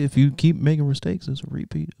 Because if you keep making mistakes, it's a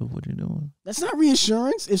repeat of what you're doing. That's not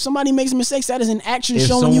reassurance. If somebody makes mistakes, that is an action If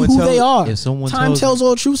showing you someone who they are. if someone Time tells- tells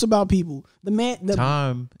all truths about people.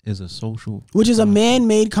 Time is a social... Which is a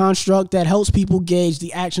man-made construct that helps people gauge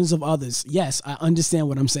the actions of others. Yes, I understand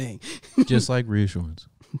what I'm saying. Just like reassurance.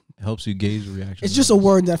 It helps you gauge the reaction. It's just a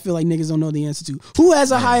word that I feel like niggas don't know the answer to. Who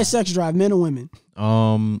has a higher sex drive, men or women?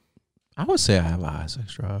 I would say I have a high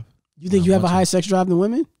sex drive. You think you have a higher sex drive than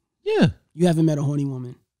women? Yeah. You haven't met a horny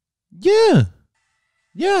woman. Yeah.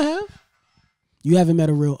 Yeah, I have. You haven't met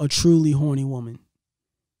a truly horny woman.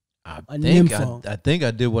 I A think nympho. I think I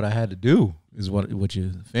did what I had to do, is what you're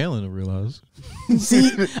failing to realize. See,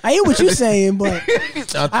 I hear what you're saying, but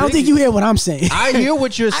I don't think you hear what I'm saying. I hear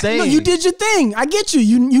what you're saying. No, you did your thing. I get you.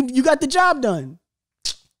 You got the job done.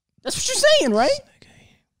 That's what you're saying, right?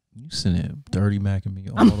 You sitting there dirty macking me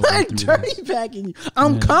all I'm the way not through dirty this. backing you.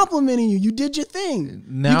 I'm complimenting you. You did your thing.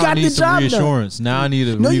 Now you got I need the some job reassurance. done. Now I need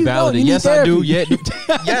to No, you don't. revalidate. You need Yes, I do. therapy.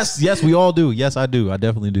 Yeah. yes, we all do. Yes, I do. I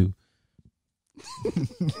definitely do.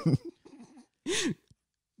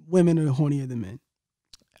 Women are hornier than men.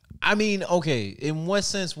 I mean, okay. In what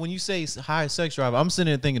sense? When you say high sex drive, I'm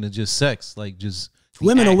sitting there thinking of just sex, like just the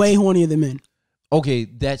Women are act. way hornier than men. Okay,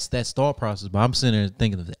 that's thought process, but I'm sitting there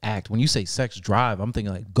thinking of the act. When you say sex drive, I'm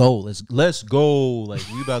thinking like go, let's go, like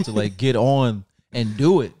we about to like get on and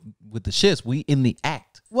do it with the shits. We in the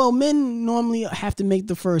act. Well, men normally have to make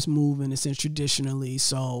the first move in a sense traditionally.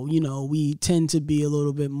 So, we tend to be a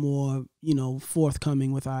little bit more,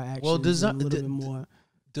 forthcoming with our actions. Well, a little bit more.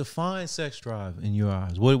 Define sex drive in your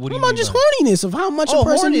eyes. What do you mean? About just horniness of how much a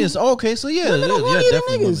person horniness. Okay, so women are hornier than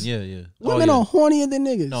niggas. Yeah. Women are hornier than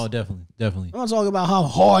niggas. No, definitely. I'm not talking about how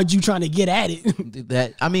hard you trying to get at it.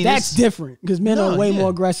 That's different because men are way more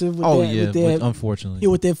aggressive with unfortunately,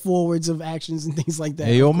 with their forwards of actions and things like that.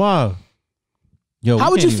 Hey, yo, ma. Yo,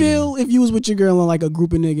 how would you feel if you was with your girl and like a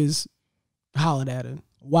group of niggas hollered at her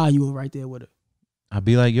while you were right there with her? I'd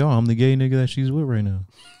be like, yo, I'm the gay nigga that she's with right now.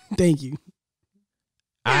 Thank you.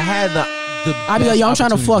 I had the I'd be like, yo, I'm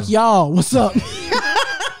trying to fuck y'all. What's up?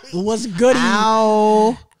 What's good?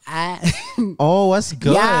 Ow. Oh, what's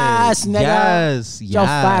good? Yes, nigga. Yes. Yo,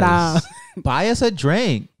 fat ass. Buy us a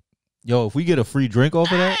drink. Yo, if we get a free drink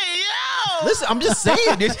off of that. Yo. Listen, I'm just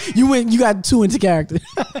saying this. You got too into character.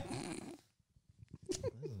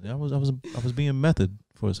 I was being method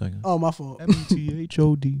for a second. Oh, my fault.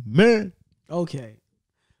 METHOD, man. Okay.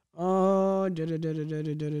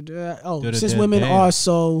 Since women are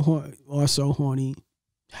so horny,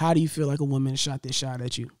 how do you feel like a woman shot their shot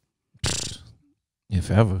at you?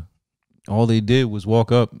 If ever. All they did was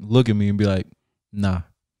walk up, look at me, and be like, nah.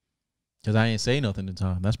 Because I ain't say nothing in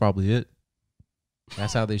time. That's probably it.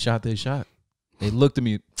 That's how they shot their shot. They looked at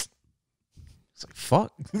me. It's like,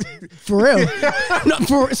 fuck. For real.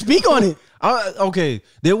 Speak on it. Okay.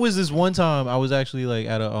 There was this one time I was actually like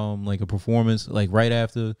at a performance, like right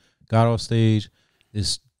after got off stage.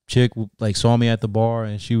 This chick like saw me at the bar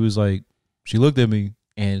and she was like, she looked at me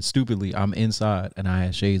and stupidly, I'm inside and I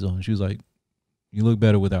had shades on. She was like, you look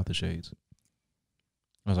better without the shades.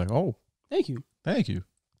 I was like, oh, thank you. So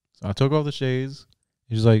I took off the shades.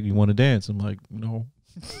 She's like, you want to dance? I'm like, no.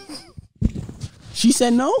 She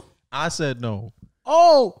said no? I said no.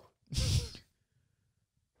 Oh.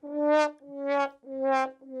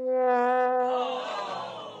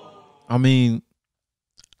 I mean,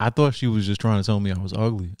 I thought she was just trying to tell me I was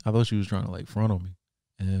ugly. I thought she was trying to like front on me.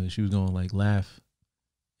 And she was going to like laugh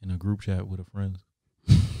in a group chat with her friends.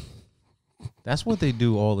 That's what they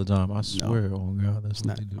do all the time. I swear, no. Oh God, that's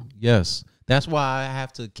what they do. Yes. That's why I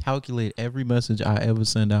have to calculate every message I ever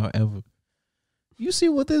send out ever. You see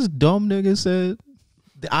what this dumb nigga said?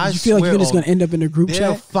 You feel like you're just going to end up in a group chat? There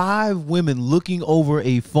are 5 women looking over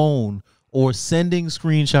a phone or sending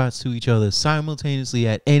screenshots to each other simultaneously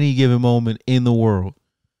at any given moment in the world.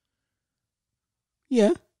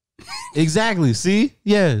 Yeah. Exactly. See?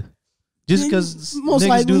 Yeah. Just because niggas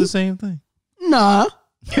likely do the same thing. Nah.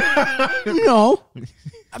 No.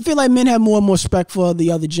 I feel like men have more and more respect for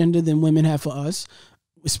the other gender than women have for us,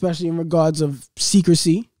 especially in regards of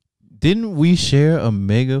secrecy. Didn't we share a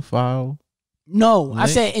mega file? No, I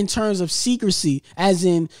said in terms of secrecy, as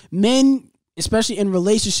in men, especially in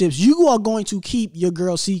relationships, you are going to keep your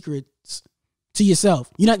girl's secrets to yourself.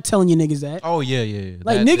 You're not telling your niggas that. Oh, yeah.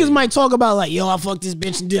 Like, niggas might talk about, like, yo, I fucked this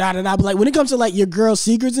bitch and da-da-da. But, like, when it comes to, like, your girl's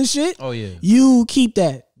secrets and shit, oh, yeah, you keep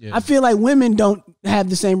that. Yeah. I feel like women don't have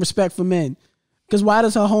the same respect for men. Because why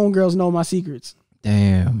does her homegirls know my secrets?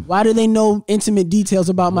 Damn. Why do they know intimate details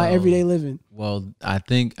about my everyday living? Well, I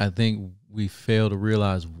think we fail to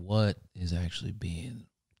realize what is actually being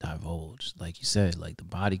divulged. Like you said, like the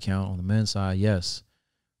body count on the men's side, yes.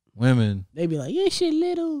 Women, they be like, yeah, shit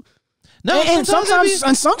little. No, and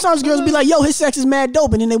sometimes girls be like, yo, his sex is mad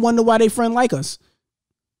dope, and then they wonder why they friend like us.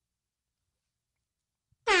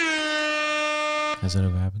 Has that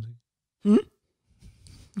ever happened to you?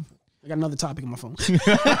 I got another topic on my phone.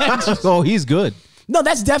 Oh, he's good. No,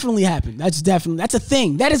 that's definitely happened. That's a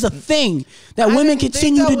thing. That is a thing that women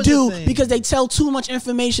continue to do because they tell too much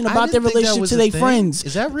information about their relationship to their friends.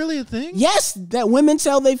 Is that really a thing? Yes, that women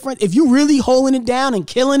tell their friends. If you really holding it down and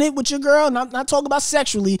killing it with your girl, not talking about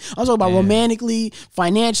sexually, I'm talking about romantically,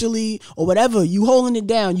 financially, or whatever. You holding it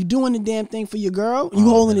down. You doing the damn thing for your girl. You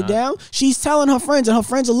holding it down. She's telling her friends, and her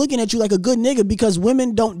friends are looking at you like a good nigga because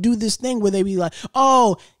women don't do this thing where they be like,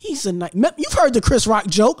 oh, he's a nice. You've heard the Chris Rock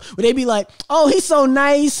joke where they be like, oh, he's so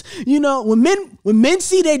nice. You know, when men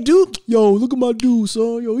see they dude, yo, look at my dude,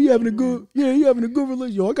 son. Yo, he having a good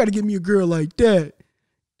relationship. Yo, I gotta get me a girl like that.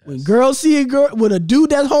 When girls see a girl with a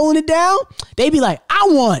dude that's holding it down, they be like, I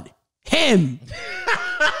want him.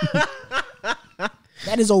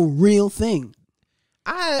 That is a real thing.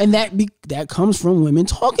 And that comes from women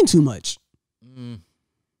talking too much.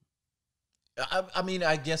 I mean,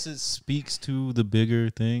 I guess it speaks to the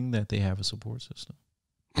bigger thing that they have a support system.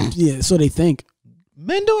 Yeah, so they think.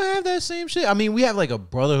 Men don't have that same shit. I mean, we have like a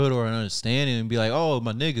brotherhood or an understanding and be like, oh,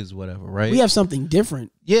 my niggas, whatever, right? We have something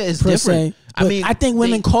different. Yeah, it's different. I mean, I think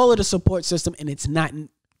women call it a support system, and it's not.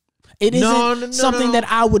 It isn't something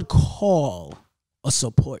that I would call a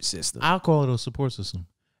support system. I'll call it a support system,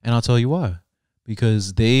 and I'll tell you why.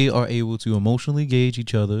 Because they are able to emotionally gauge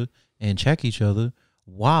each other and check each other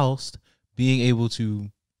whilst being able to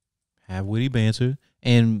have witty banter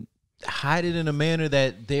and hide it in a manner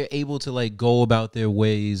that they're able to like go about their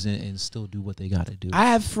ways and still do what they got to do. I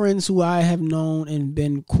have friends who I have known and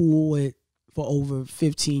been cool with for over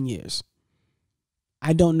 15 years.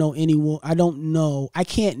 I don't know anyone. I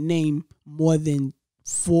can't name more than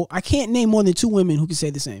 2 women who can say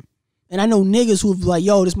the same. And I know niggas who've like,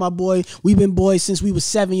 yo, this my boy. We've been boys since we was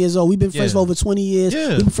 7 years old. We've been friends for over 20 years. Yeah.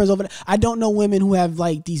 We've been friends over. I don't know women who have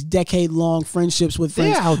like these decade-long friendships with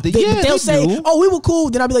friends. They'll say, oh, we were cool.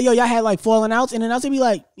 Then I'll be like, yo, y'all had like falling outs. And then I'll be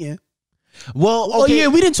like, yeah. Well, okay. Oh, yeah,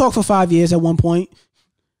 we didn't talk for 5 years at one point.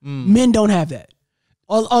 Men don't have that.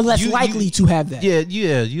 Or less likely to have that.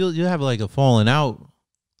 Yeah. You'll have like a falling out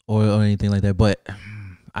or anything like that. But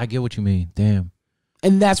I get what you mean. Damn.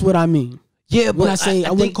 And that's what I mean. Yeah, when I say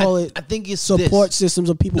I wouldn't call it. I think it's support systems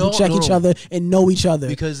of people who check each other and know each other.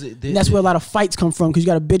 Because and that's where a lot of fights come from. Because you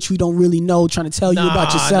got a bitch who don't really know trying to tell you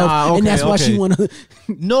about yourself, and that's why she want to.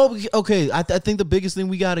 No, okay. I think the biggest thing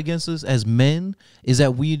we got against us as men is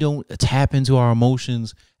that we don't tap into our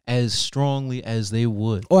emotions as strongly as they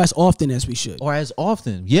would, or as often as we should, or as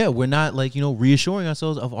often. Yeah, we're not like reassuring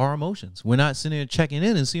ourselves of our emotions. We're not sitting there checking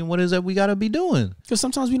in and seeing what is that we got to be doing. Because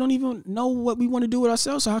sometimes we don't even know what we want to do with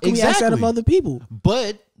ourselves. So how can we ask that of other people?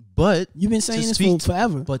 But you've been saying this for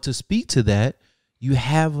forever. But to speak to that, you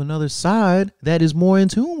have another side that is more in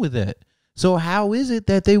tune with that. So how is it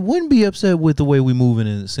that they wouldn't be upset with the way we moving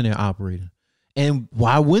and sitting there operating? And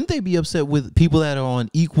why wouldn't they be upset with people that are on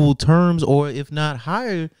equal terms or if not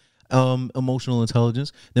higher emotional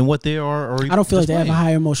intelligence than what they are? Or I don't feel like they have a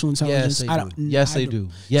higher emotional intelligence. Yes, they do.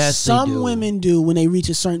 Yes, some women do when they reach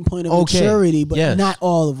a certain point of maturity, but not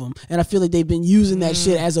all of them. And I feel like they've been using that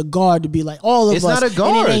shit as a guard to be like all of us. It's not a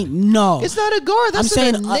guard. And it ain't, no, it's not a guard. That's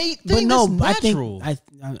an innate thing. But no, that's natural. I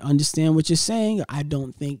understand what you're saying. I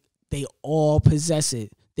don't think they all possess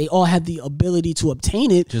it. They all have the ability to obtain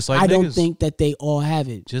it. Just like I don't think that they all have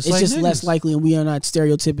it. It's like just niggas. Less likely, and we are not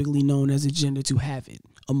stereotypically known as a gender to have it.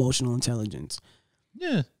 Emotional intelligence.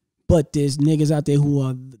 Yeah. But there's niggas out there who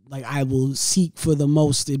are like, I will seek for the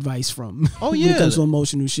most advice from. Oh, yeah. When it comes to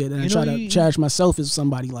emotional shit. And I try to cherish myself as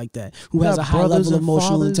somebody like that who has a high level of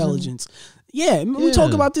emotional intelligence. Yeah, we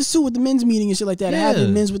talk about this too with the men's meeting and shit like that.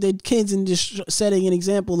 Having men's with their kids and just setting an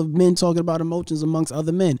example of men talking about emotions amongst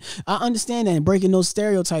other men. I understand that and breaking those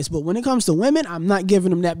stereotypes. But when it comes to women, I'm not giving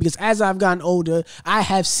them that because as I've gotten older, I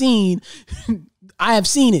have seen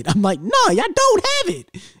it. I'm like, no, y'all don't have it.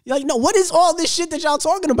 You're like, no, what is all this shit that y'all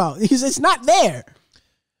talking about? Because it's not there.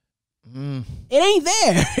 It ain't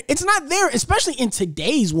there. It's not there, especially in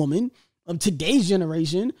today's woman, of today's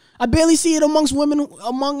generation. I barely see it amongst women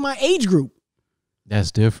among my age group.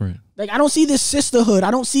 That's different. Like, I don't see this sisterhood.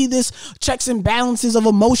 I don't see this checks and balances of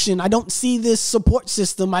emotion. I don't see this support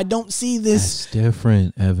system. I don't see this. That's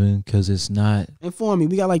different, Evan, because it's not. Inform me.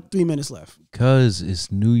 We got like 3 minutes left. Because it's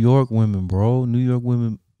New York women, bro. New York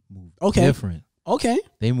women move different. Okay.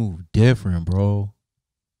 They move different, bro.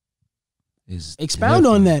 Expound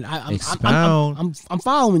on that. I'm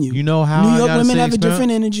following you. You know how New York women have a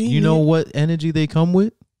different energy. You know what energy they come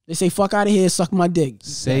with? They say, fuck out of here, suck my dick.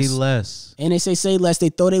 Say less. And they say less. They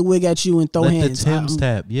throw their wig at you and throw hands. Let the Tim's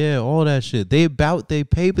tap. Yeah, all that shit. They about they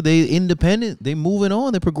paper. They independent. They moving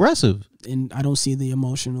on. They're progressive. And I don't see the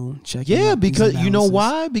emotional checking. Yeah, because you know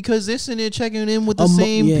why? Because they're sitting there checking in with the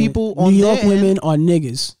same people on New York women are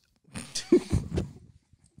niggas.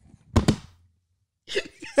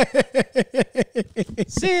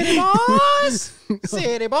 City boys.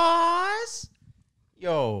 City boys.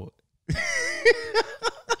 Yo.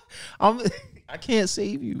 I can't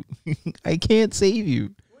save you. I can't save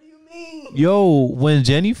you. What do you mean? Yo, when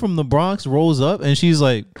Jenny from the Bronx rolls up and she's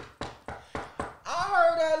like, I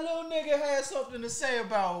heard that little nigga had something to say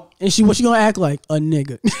about. And what she gonna act like? A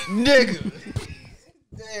nigga. Nigga.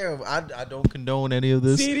 Damn, I don't condone any of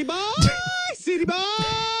this. City boy, city boy.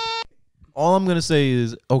 All I'm gonna say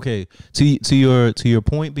is, okay, to your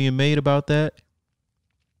point being made about that,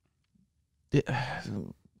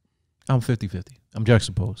 I'm 50-50. I'm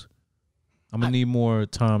juxtaposed. I'm gonna need more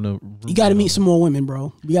time to. You got to meet some more women,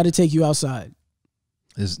 bro. We got to take you outside.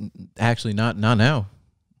 It's actually not now.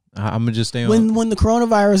 I'm gonna just stay on. When the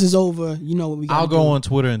coronavirus is over, you know what we got. I'll go on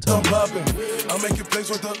Twitter and tell you.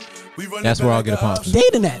 That's where I'll get a pump.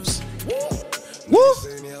 Dating apps. Woo!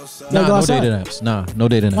 Nah, go no outside? dating apps. Nah, no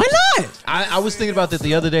dating apps. Why not? I was thinking about that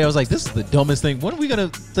the other day. I was like, this is the dumbest thing. When are we gonna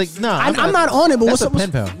like? Nah, I'm not on it. But that's what's a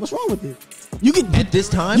pen pal. what's wrong with it? You can At this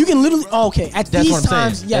time, You can literally. Oh, okay, at That's these what I'm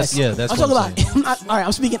times, saying. yes. That's I'm what talking I'm about. All right,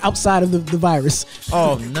 I'm speaking outside of the virus.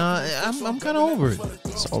 Oh nah, I'm kind of over it.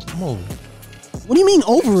 So I'm over it. What do you mean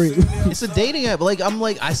over it? It's a dating app. Like I'm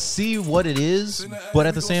like I see what it is, but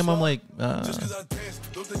at the same I'm like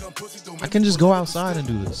I can just go outside and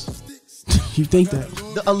do this. You think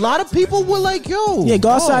that? A lot of people were like, "Yo, Yeah, go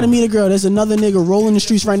outside and meet a girl. There's another nigga rolling the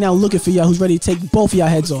streets right now looking for y'all who's ready to take both of y'all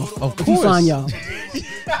heads off. Of If he course. find y'all.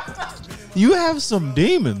 You have some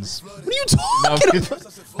demons." What are you talking about?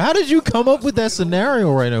 How did you come up with that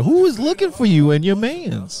scenario right now? Who is looking for you and your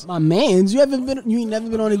mans? My mans, you ain't never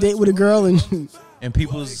been on a date with a girl and And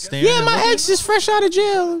people is staring. yeah, and my looking? ex is fresh out of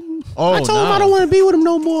jail. Oh, I told him nah. I don't want to be with him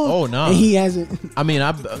no more. Oh, nah. And he hasn't. I mean,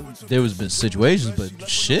 there was been situations, but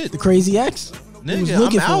shit, The crazy ex. He was nigga,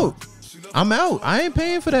 looking I'm for out. him. I'm out. I ain't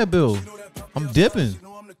paying for that bill. I'm dipping.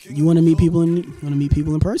 You want to meet people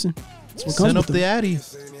in person. That's what comes Send up with the them. addy.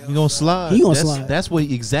 You gonna slide? He gonna That's, slide. That's what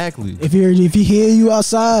exactly. If he hear you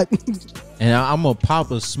outside, And I'm gonna pop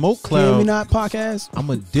a smoke can we cloud. not podcast? I'm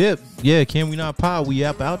a dip. Yeah, can we not pop? We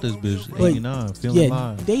app out this bitch. But, 89. Feeling Yeah,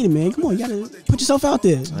 live. dating, man. Come on, you gotta put yourself out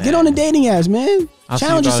there. Get on the dating apps, man. I'll see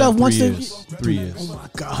Challenge about yourself it in once 3 the years. 3 years. Oh my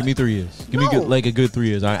god. Give me 3 years. Give me No. a good 3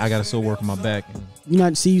 years. I gotta still work on my back. You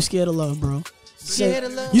not see you scared of love, bro. Scared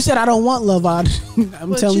of love. You said I don't want love. I'm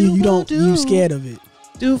What telling you you don't. won't do. You scared of it.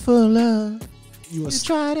 Do for love. You were,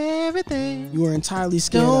 tried everything. you were entirely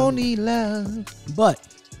scared of it. need love. But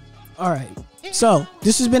all right. So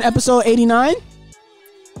this has been episode 89.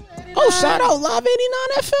 Oh, shout out Live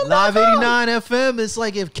 89 FM. Live 89 FM. It's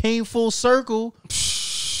like it came full circle.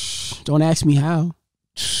 Don't ask me how.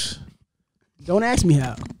 Don't ask me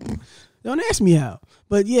how. Don't ask me how.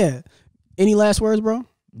 But yeah. Any last words, bro?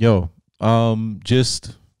 Yo,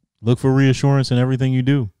 just look for reassurance in everything you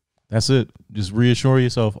do. That's it. Just reassure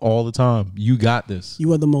yourself all the time. You got this.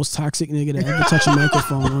 You are the most toxic nigga that ever touched a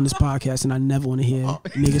microphone on this podcast, and I never want to hear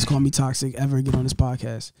niggas call me toxic ever again on this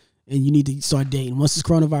podcast. And you need to start dating. Once this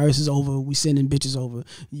coronavirus is over, we sending bitches over.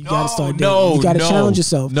 You gotta start dating. You gotta challenge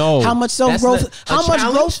yourself. No. How much self That's growth? not a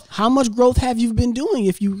challenge? How much growth have you been doing?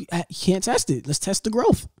 If you can't test it, let's test the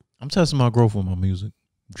growth. I'm testing my growth with my music.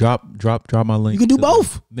 Drop my link. You can do to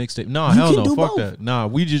both. the mixtape. No, You hell can no. do Fuck both. that. Nah,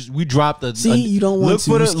 we dropped the. See, you don't want to.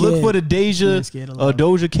 Look for the You're scared of love.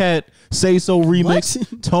 Doja Cat Say So remix.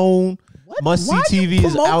 What? Tone. What? Must See Why are you TV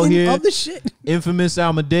is out promoting here. other shit? Infamous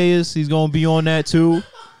Amadeus. He's gonna be on that too.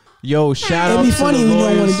 Yo, shout It'd out be to funny the when you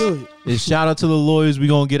don't lawyers. want to do it. It's shout out to the lawyers. We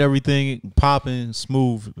gonna get everything popping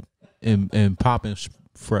smooth and popping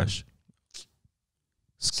fresh.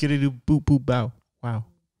 Skiddity boop boop bow. Wow.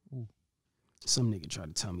 Some nigga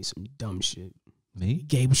tried to tell me some dumb shit. Me?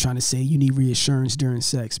 Gabe was trying to say you need reassurance during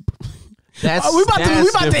sex. That's we about to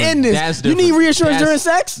different. end this. That's You need different. reassurance during That's-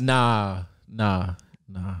 sex? Nah.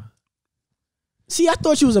 See, I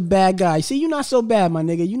thought you was a bad guy. See, you're not so bad, my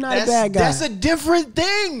nigga. You're not a bad guy. That's a different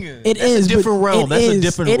thing. It is, a different but realm. it That's a is.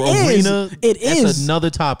 different It is. arena. It That's is. another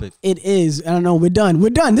topic. It is. I don't know. We're done. We're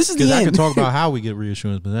done. This is the Because I end. could talk about how we get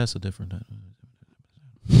reassurance, but that's a different.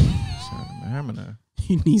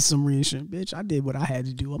 You need some reassurance, bitch. I did what I had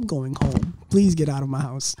to do. I'm going home. Please get out of my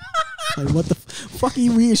house. Like, what the fuck are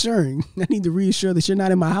you reassuring? I need to reassure that you're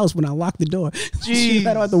not in my house when I lock the door. Jeez.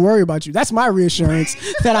 I don't have to worry about you. That's my reassurance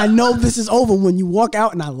that I know this is over when you walk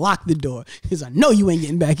out and I lock the door. Because I know you ain't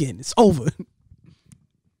getting back in. It's over.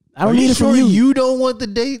 I don't Are need you it from sure you. you don't want the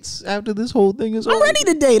dates after this whole thing is over? I'm ready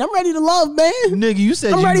to date. I'm ready to love, man. Nigga, you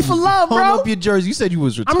said I'm you ready for love, hung bro. up your jersey. You said you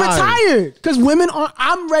was retired. I'm retired because women aren't.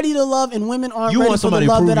 I'm ready to love, and women aren't You ready want for the somebody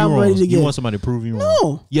to love prove that you I'm wrong. ready to You get. want somebody to prove you wrong.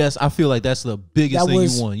 No. Yes, I feel like that's the biggest thing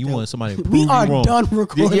you want. You want somebody to prove We you are wrong. done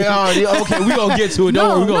recording. Yeah, okay, we gonna get to it.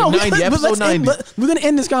 Don't worry, we're going 90, episode 90. We're gonna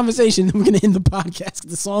end this conversation. We're gonna end the podcast.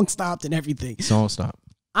 The song stopped and everything. Song stop.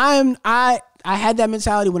 I had that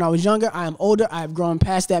mentality when I was younger. I am older. I have grown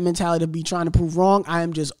past that mentality to be trying to prove wrong. I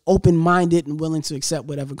am just open-minded and willing to accept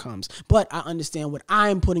whatever comes. But I understand what I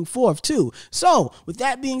am putting forth too. So with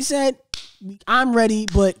that being said, I'm ready,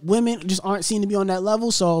 but women just aren't seen to be on that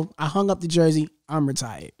level. So I hung up the jersey. I'm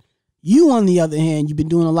retired. You, on the other hand, you've been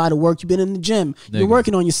doing a lot of work. You've been in the gym. You're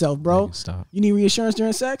working on yourself, bro. Stop. You need reassurance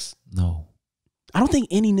during sex? No. I don't think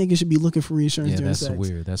any nigga should be looking for reassurance Yeah, during that's sex.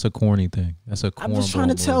 weird. That's a corny thing. That's a corny. I'm just trying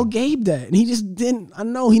to tell Gabe that, and he just didn't. I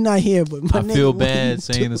know he's not here, but my I nigga, feel what you bad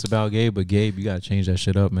saying do? this about Gabe, but Gabe, you gotta change that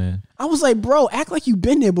shit up, man. I was like, bro, act like you've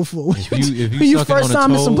been there before. If you you sucking first on a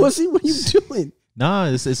time in some toe- pussy, what are you doing? Nah,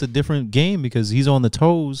 it's a different game because he's on the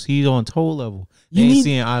toes. He's on toe level. They You ain't need-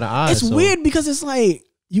 seeing eye to eye. It's so weird because it's like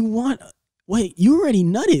you want. wait, you already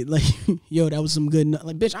nutted. Like, yo, that was some good nut.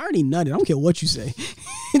 Like, bitch, I already nutted. I don't care what you say.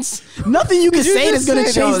 It's nothing you can say that's going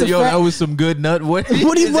to change the fact. That was some good nut. What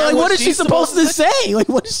is she supposed to say? Like,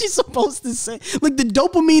 what is she supposed to say? Like, the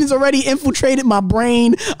dopamine has already infiltrated my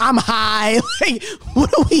brain. I'm high. Like,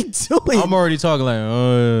 what are we doing? I'm already talking like,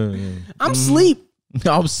 I'm asleep.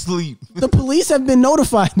 I'm asleep. The police have been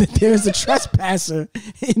notified that there is a trespasser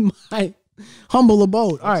in my humble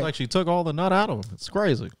abode. All right. It's like she took all the nut out of him. It's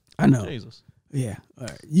crazy. I know. Jesus. Yeah. All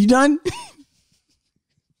right. You done?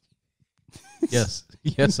 Yes.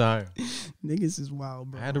 Yes, I am. Niggas is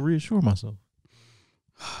wild, bro. I had to reassure myself.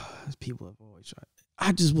 People have always tried.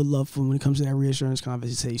 I just would love for when it comes to that reassurance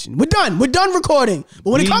conversation. We're done. We're done recording. But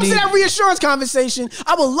when it comes to that reassurance conversation,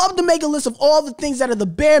 I would love to make a list of all the things that are the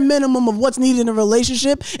bare minimum of what's needed in a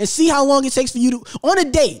relationship and see how long it takes for you to, on a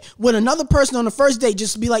date with another person on the first date,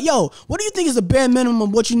 just be like, yo, what do you think is the bare minimum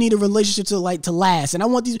of what you need a relationship to last? And I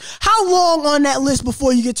want these, how long on that list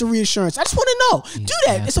before you get to reassurance? I just want to know. Do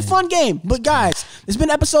that. It's a fun game. But guys, it's been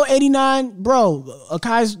episode 89. Bro,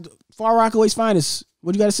 Akai's Far Rockaway's finest.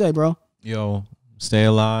 What do you got to say, bro? Yo, stay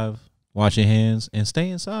alive, wash your hands, and stay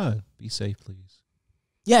inside. Be safe, please.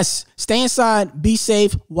 Yes, stay inside, be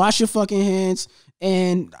safe, wash your fucking hands,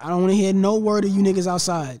 and I don't want to hear no word of you niggas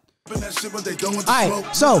outside.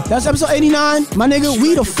 Alright, so that's episode 89. My nigga,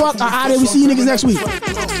 we the fuck are out of here. We see you niggas next week.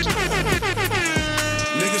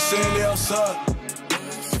 Niggas saying they outside.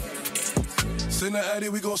 Send the Addy,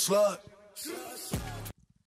 we gon' slide.